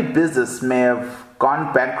family business may have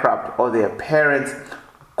gone bankrupt, or their parents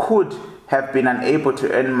could have been unable to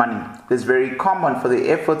earn money. It is very common for the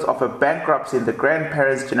efforts of a bankruptcy in the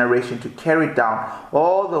grandparents' generation to carry down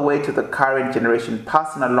all the way to the current generation,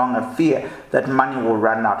 passing along a fear that money will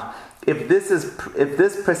run out. If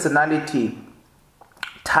this personality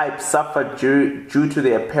type suffer due to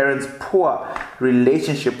their parents' poor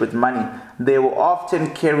relationship with money, they will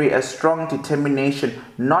often carry a strong determination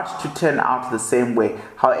not to turn out the same way.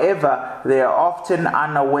 However, they are often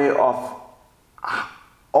unaware of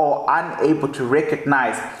or unable to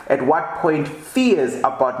recognize at what point fears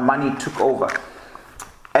about money took over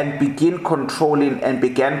and began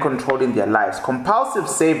controlling their lives. Compulsive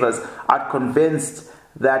savers are convinced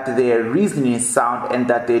that their reasoning is sound and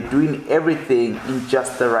that they're doing everything in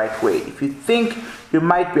just the right way. If you think you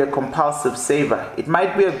might be a compulsive saver, it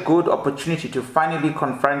might be a good opportunity to finally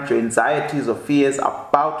confront your anxieties or fears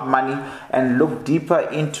about money and look deeper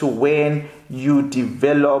into when you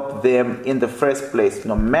develop them in the first place.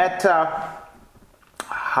 No matter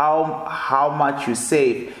how much you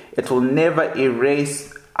save, it will never erase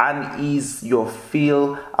unease you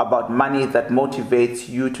feel about money that motivates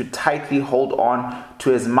you to tightly hold on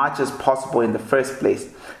to as much as possible in the first place.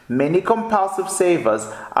 Many compulsive savers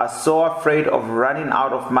are so afraid of running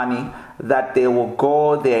out of money that they will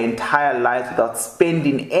go their entire lives without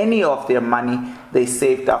spending any of their money they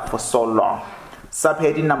saved up for so long.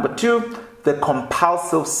 Subheading number 2, the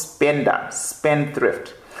compulsive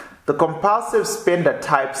spendthrift. The compulsive spender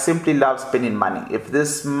type simply loves spending money. If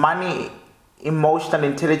this money emotional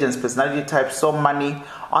intelligence personality type saw money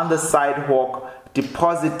on the sidewalk,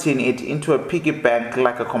 depositing it into a piggy bank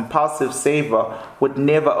like a compulsive saver would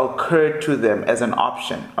never occur to them as an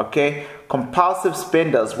option. Okay, compulsive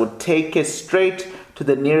spenders would take it straight to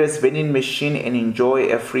the nearest vending machine and enjoy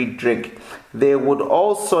a free drink. They would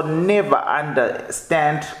also never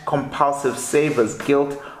understand compulsive savers'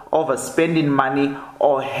 guilt over spending money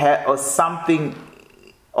or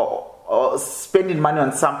spending money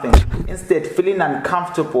on something, instead feeling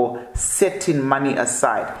uncomfortable setting money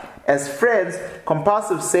aside. As friends,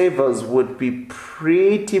 compulsive savers would be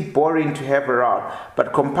pretty boring to have around,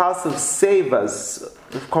 but compulsive spenders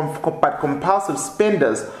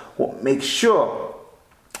will make sure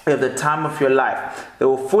at the time of your life. They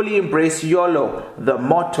will fully embrace YOLO, the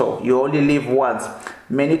motto, you only live once.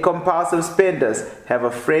 Many compulsive spenders have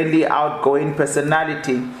a friendly, outgoing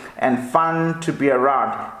personality and fun to be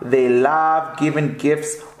around. They love giving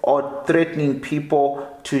gifts or threatening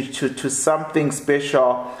people to something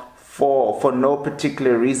special for no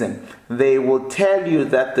particular reason. They will tell you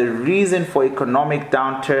that the reason for economic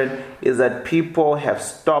downturn is that people have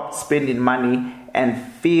stopped spending money and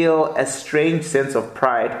feel a strange sense of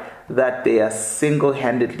pride that they are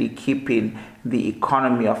single-handedly keeping the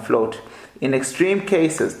economy afloat. In extreme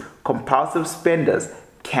cases, compulsive spenders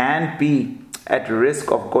can be at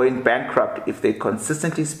risk of going bankrupt if they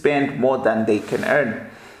consistently spend more than they can earn.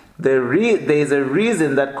 There is a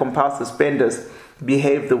reason that compulsive spenders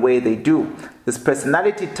behave the way they do. This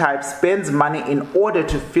personality type spends money in order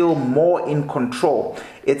to feel more in control.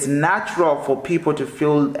 It's natural for people to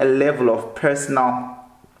feel a level of personal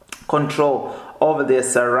control over their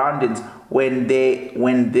surroundings when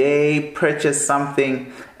they purchase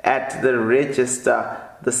something at the register.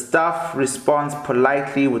 The staff responds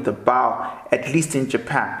politely with a bow, at least in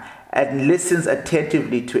Japan, and listens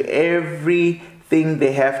attentively to everything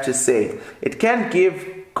they have to say. It can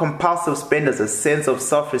give compulsive spenders a sense of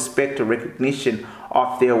self-respect or recognition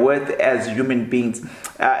of their worth as human beings.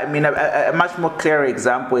 A much more clear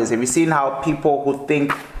example is, have you seen how people who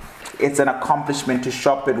think it's an accomplishment to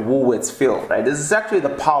shop at Woolworths feel, right? This is actually the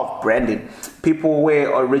power of branding. People wear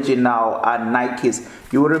original Nikes.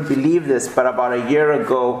 You wouldn't believe this, but about a year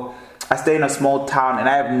ago, I stay in a small town, and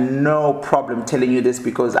I have no problem telling you this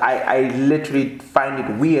because I literally find it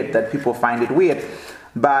weird that people find it weird.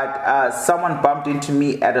 But someone bumped into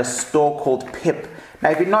me at a store called Pip. Now,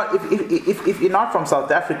 if you're not from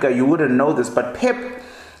South Africa, you wouldn't know this, but Pip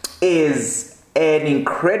is an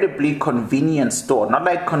incredibly convenient store. Not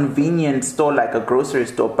like convenient store like a grocery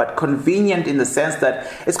store, but convenient in the sense that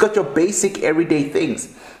it's got your basic everyday things.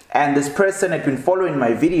 And this person had been following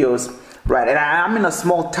my videos, right? And I'm in a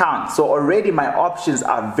small town, so already my options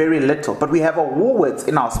are very little. But we have a Woolworths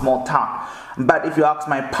in our small town. But if you ask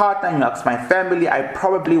my partner and you ask my family, I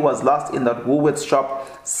probably was last in that Woolworths shop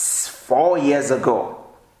 4 years ago.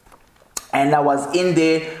 And I was in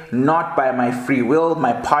there not by my free will.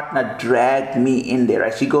 My partner dragged me in there.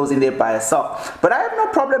 Right? She goes in there by herself. But I have no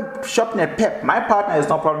problem shopping at Pep. My partner has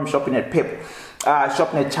no problem shopping at Pep,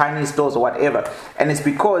 shopping at Chinese stores or whatever. And it's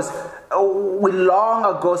because we long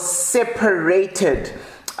ago separated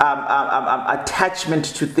attachment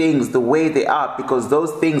to things the way they are, because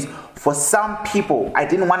those things, for some people, I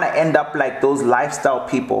didn't want to end up like those lifestyle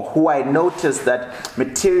people who I noticed that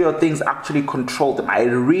material things actually control them. I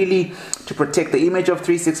really, to protect the image of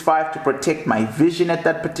 365, to protect my vision at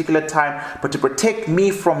that particular time, but to protect me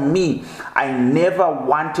from me, I never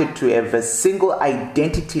wanted to have a single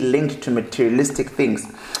identity linked to materialistic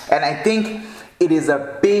things. And I think it is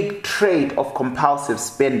a big trait of compulsive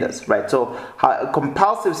spenders, right? So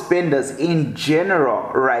compulsive spenders in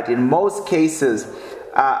general, right, in most cases,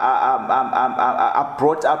 are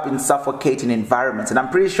brought up in suffocating environments. And I'm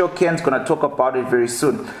pretty sure Ken's going to talk about it very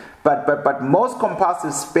soon. But most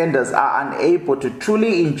compulsive spenders are unable to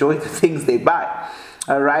truly enjoy the things they buy.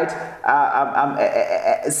 All right.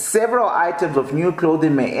 Several items of new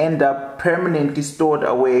clothing may end up permanently stored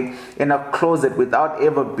away in a closet without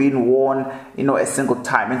ever being worn, a single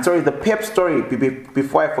time. And sorry, the pep story,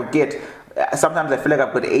 before I forget, sometimes I feel like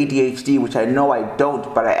I've got ADHD, which I know I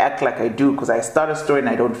don't, but I act like I do because I start a story and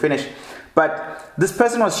I don't finish. But this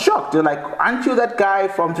person was shocked. They're like, aren't you that guy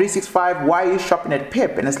from 365? Why are you shopping at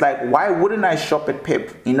Pep? And it's like, why wouldn't I shop at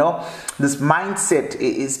Pep? This mindset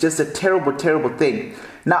is just a terrible, terrible thing.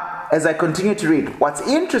 Now, as I continue to read, what's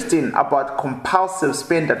interesting about compulsive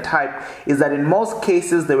spender type is that in most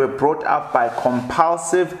cases, they were brought up by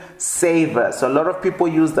compulsive savers. So a lot of people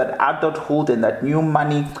use that adulthood and that new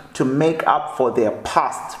money to make up for their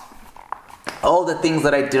past. All the things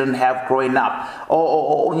that I didn't have growing up, or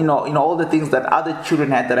all the things that other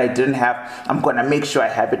children had that I didn't have, I'm going to make sure I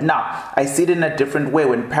have it now. I see it in a different way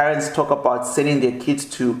when parents talk about sending their kids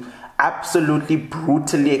to absolutely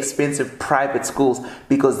brutally expensive private schools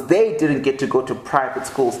because they didn't get to go to private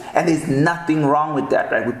schools, and there's nothing wrong with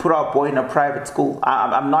that, right? We put our boy in a private school.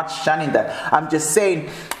 I'm not shunning that. I'm just saying,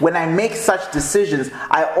 when I make such decisions,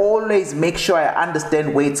 I always make sure I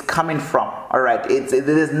understand where it's coming from. All right,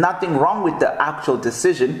 there's nothing wrong with the actual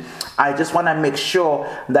decision. I just want to make sure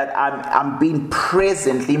that I'm being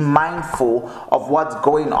presently mindful of what's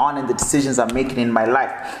going on and the decisions I'm making in my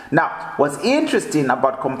life. Now, what's interesting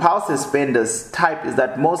about compulsive spenders type is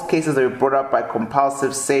that most cases are brought up by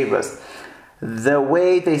compulsive savers. The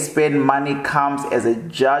way they spend money comes as a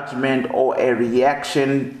judgment or a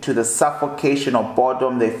reaction to the suffocation or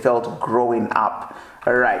boredom they felt growing up.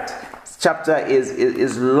 All right. Chapter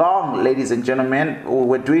is long, ladies and gentlemen.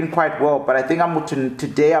 We're doing quite well, but I think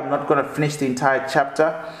today I'm not going to finish the entire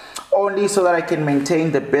chapter, only so that I can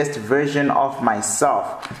maintain the best version of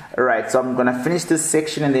myself. All right, so I'm going to finish this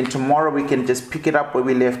section, and then tomorrow we can just pick it up where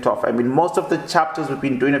we left off. I mean, most of the chapters we've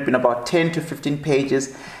been doing have been about 10 to 15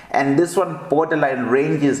 pages, and this one borderline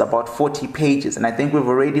ranges about 40 pages, and I think we've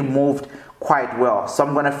already moved quite well. So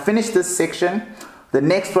I'm going to finish this section. The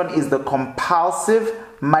next one is the compulsive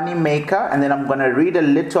money maker, and then I'm going to read a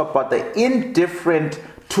little about the indifferent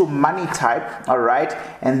to money type, all right,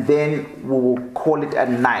 and then we will call it a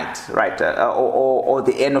night, right, or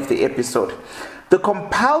the end of the episode. The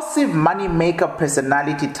compulsive money maker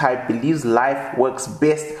personality type believes life works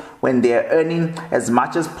best when they are earning as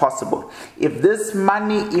much as possible. If this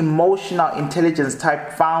money emotional intelligence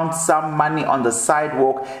type found some money on the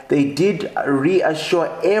sidewalk, they did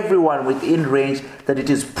reassure everyone within range that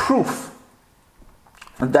it is proof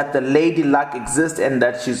that the lady luck exists and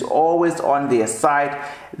that she's always on their side.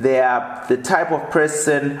 They are the type of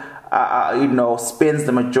person spends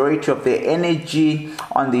the majority of their energy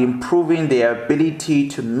on the improving their ability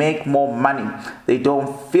to make more money. They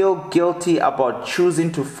don't feel guilty about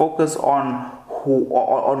choosing to focus on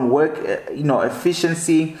work,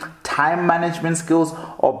 efficiency, time management skills,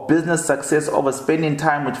 or business success over spending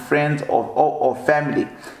time with friends or family.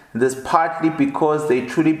 This partly because they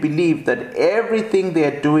truly believe that everything they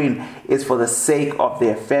are doing is for the sake of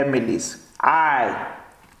their families. I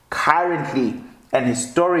currently and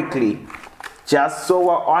historically, just so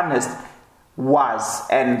we're honest, was,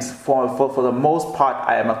 and for the most part,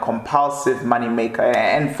 I am a compulsive money maker.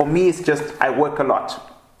 And for me, it's just I work a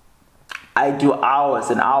lot. I do hours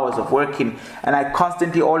and hours of working, and I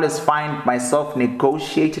constantly always find myself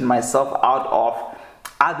negotiating myself out of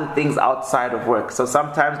other things outside of work. So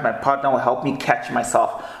sometimes my partner will help me catch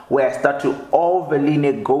myself where I start to overly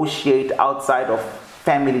negotiate outside of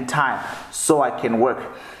family time so I can work.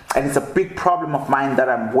 And it's a big problem of mine that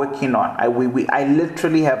I'm working on. I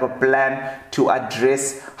literally have a plan to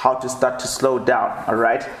address how to start to slow down, all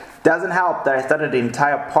right? Doesn't help that I started the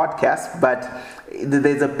entire podcast, but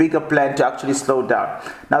there's a bigger plan to actually slow down.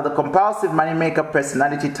 Now, the compulsive moneymaker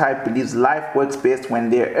personality type believes life works best when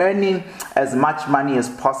they're earning as much money as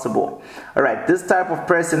possible. All right, this type of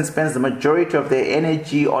person spends the majority of their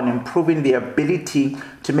energy on improving their ability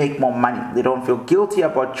to make more money. They don't feel guilty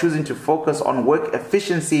about choosing to focus on work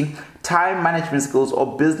efficiency, time management skills,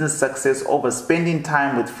 or business success over spending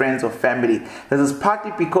time with friends or family. This is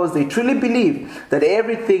partly because they truly believe that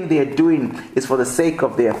everything they are doing is for the sake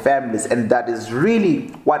of their families, and that is really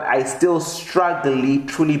what I still strongly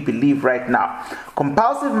truly believe right now.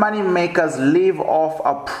 Compulsive money makers live off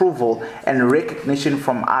approval and recognition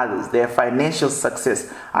from others, their financial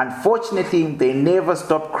success. Unfortunately, they never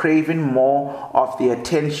stop craving more of the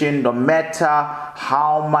attention, no matter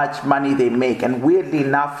how much money they make. And weirdly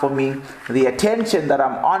enough for me, the attention that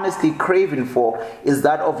I'm honestly craving for is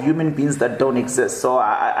that of human beings that don't exist. So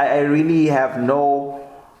I really have no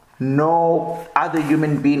other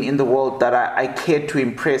human being in the world that I care to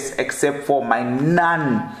impress except for my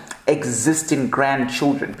non-existing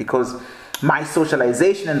grandchildren, because my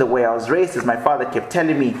socialization and the way I was raised is my father kept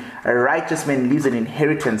telling me a righteous man leaves an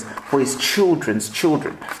inheritance for his children's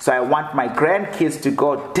children. So I want my grandkids to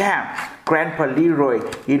go, damn, Grandpa Leroy,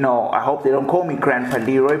 I hope they don't call me Grandpa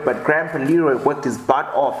Leroy, but Grandpa Leroy worked his butt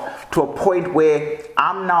off to a point where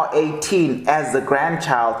I'm now 18 as the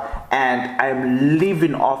grandchild and I'm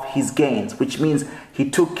living off his gains, which means he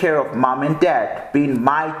took care of mom and dad, being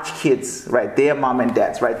my kids, right? Their mom and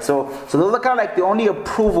dads, right? So those are kind of like the only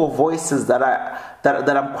approval voices that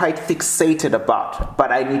I'm quite fixated about,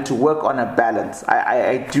 but I need to work on a balance.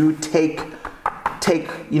 I do take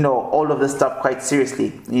all of this stuff quite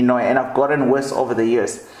seriously, and I've gotten worse over the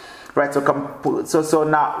years, right? So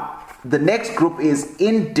now the next group is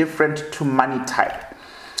indifferent to money type.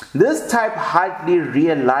 This type hardly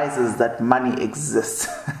realizes that money exists.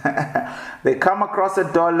 They come across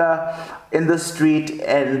 $1 in the street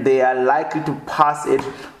and they are likely to pass it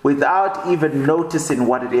without even noticing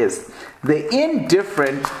what it is. The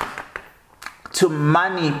indifferent to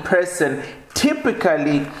money person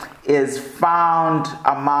typically is found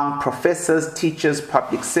among professors, teachers,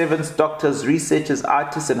 public servants, doctors, researchers,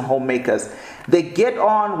 artists, and homemakers. They get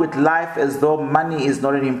on with life as though money is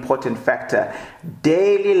not an important factor.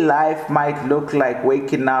 Daily life might look like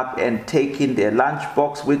waking up and taking their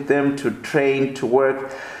lunchbox with them to train, to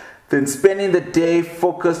work, then spending the day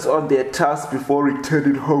focused on their tasks before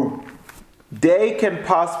returning home. Day can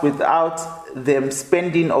pass without them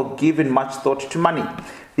spending or giving much thought to money.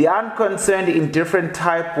 The unconcerned, indifferent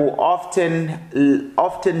type will often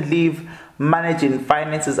leave managing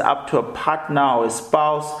finances up to a partner or a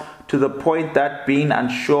spouse, to the point that being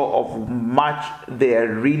unsure of much they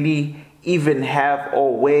really even have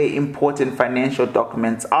or where important financial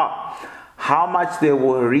documents are. How much they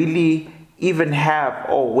will really even have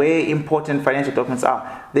or where important financial documents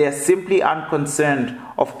are. They are simply unconcerned.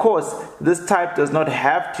 Of course, this type does not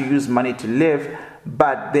have to use money to live,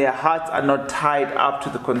 but their hearts are not tied up to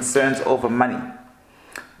the concerns over money.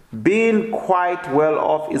 Being quite well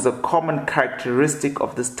off is a common characteristic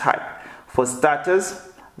of this type. For starters,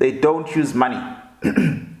 they don't use money.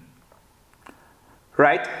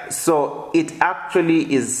 Right? So it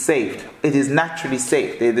actually is saved. It is naturally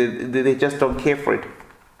saved. They just don't care for it.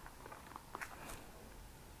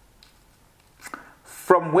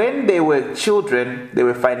 From when they were children, they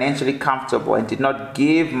were financially comfortable and did not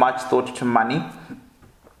give much thought to money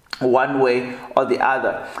one way or the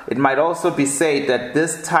other. It might also be said that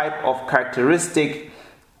this type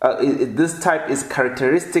is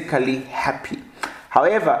characteristically happy.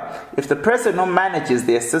 However, if the person who manages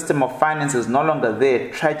their system of finance is no longer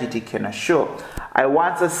there, tragedy can assure. I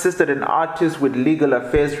once assisted an artist with legal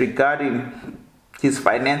affairs regarding his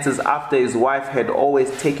finances after his wife had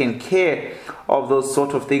always taken care of those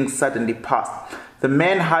sort of things suddenly passed. The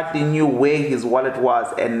man hardly knew where his wallet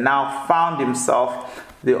was and now found himself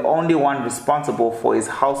the only one responsible for his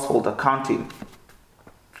household accounting.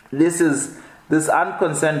 This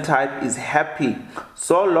unconcerned type is happy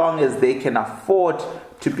so long as they can afford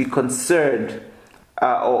to be concerned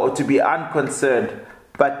or to be unconcerned,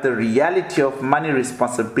 but the reality of money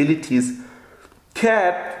responsibilities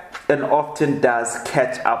can and often does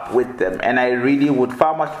catch up with them. And I really would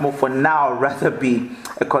far much more for now rather be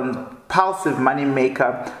a compulsive money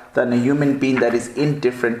maker than a human being that is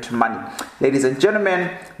indifferent to money. Ladies and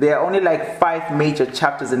gentlemen, there are only like 5 major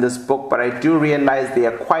chapters in this book, but I do realize they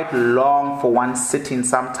are quite long for one sitting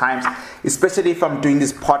sometimes, especially if I'm doing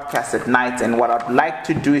this podcast at night. And what I'd like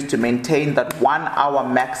to do is to maintain that 1 hour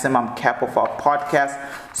maximum cap of our podcast,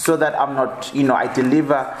 so that I'm not, I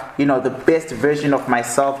deliver, the best version of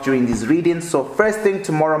myself during these readings. So first thing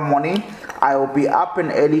tomorrow morning, I will be up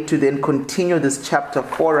and early to then continue this chapter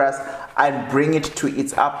for us and bring it to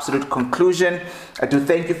its absolute conclusion. I do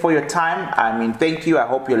thank you for your time. Thank you. I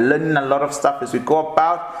hope you're learning a lot of stuff as we go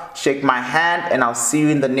about. Shake my hand and I'll see you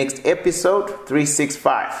in the next episode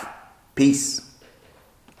 365. Peace.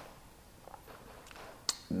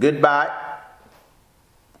 Goodbye.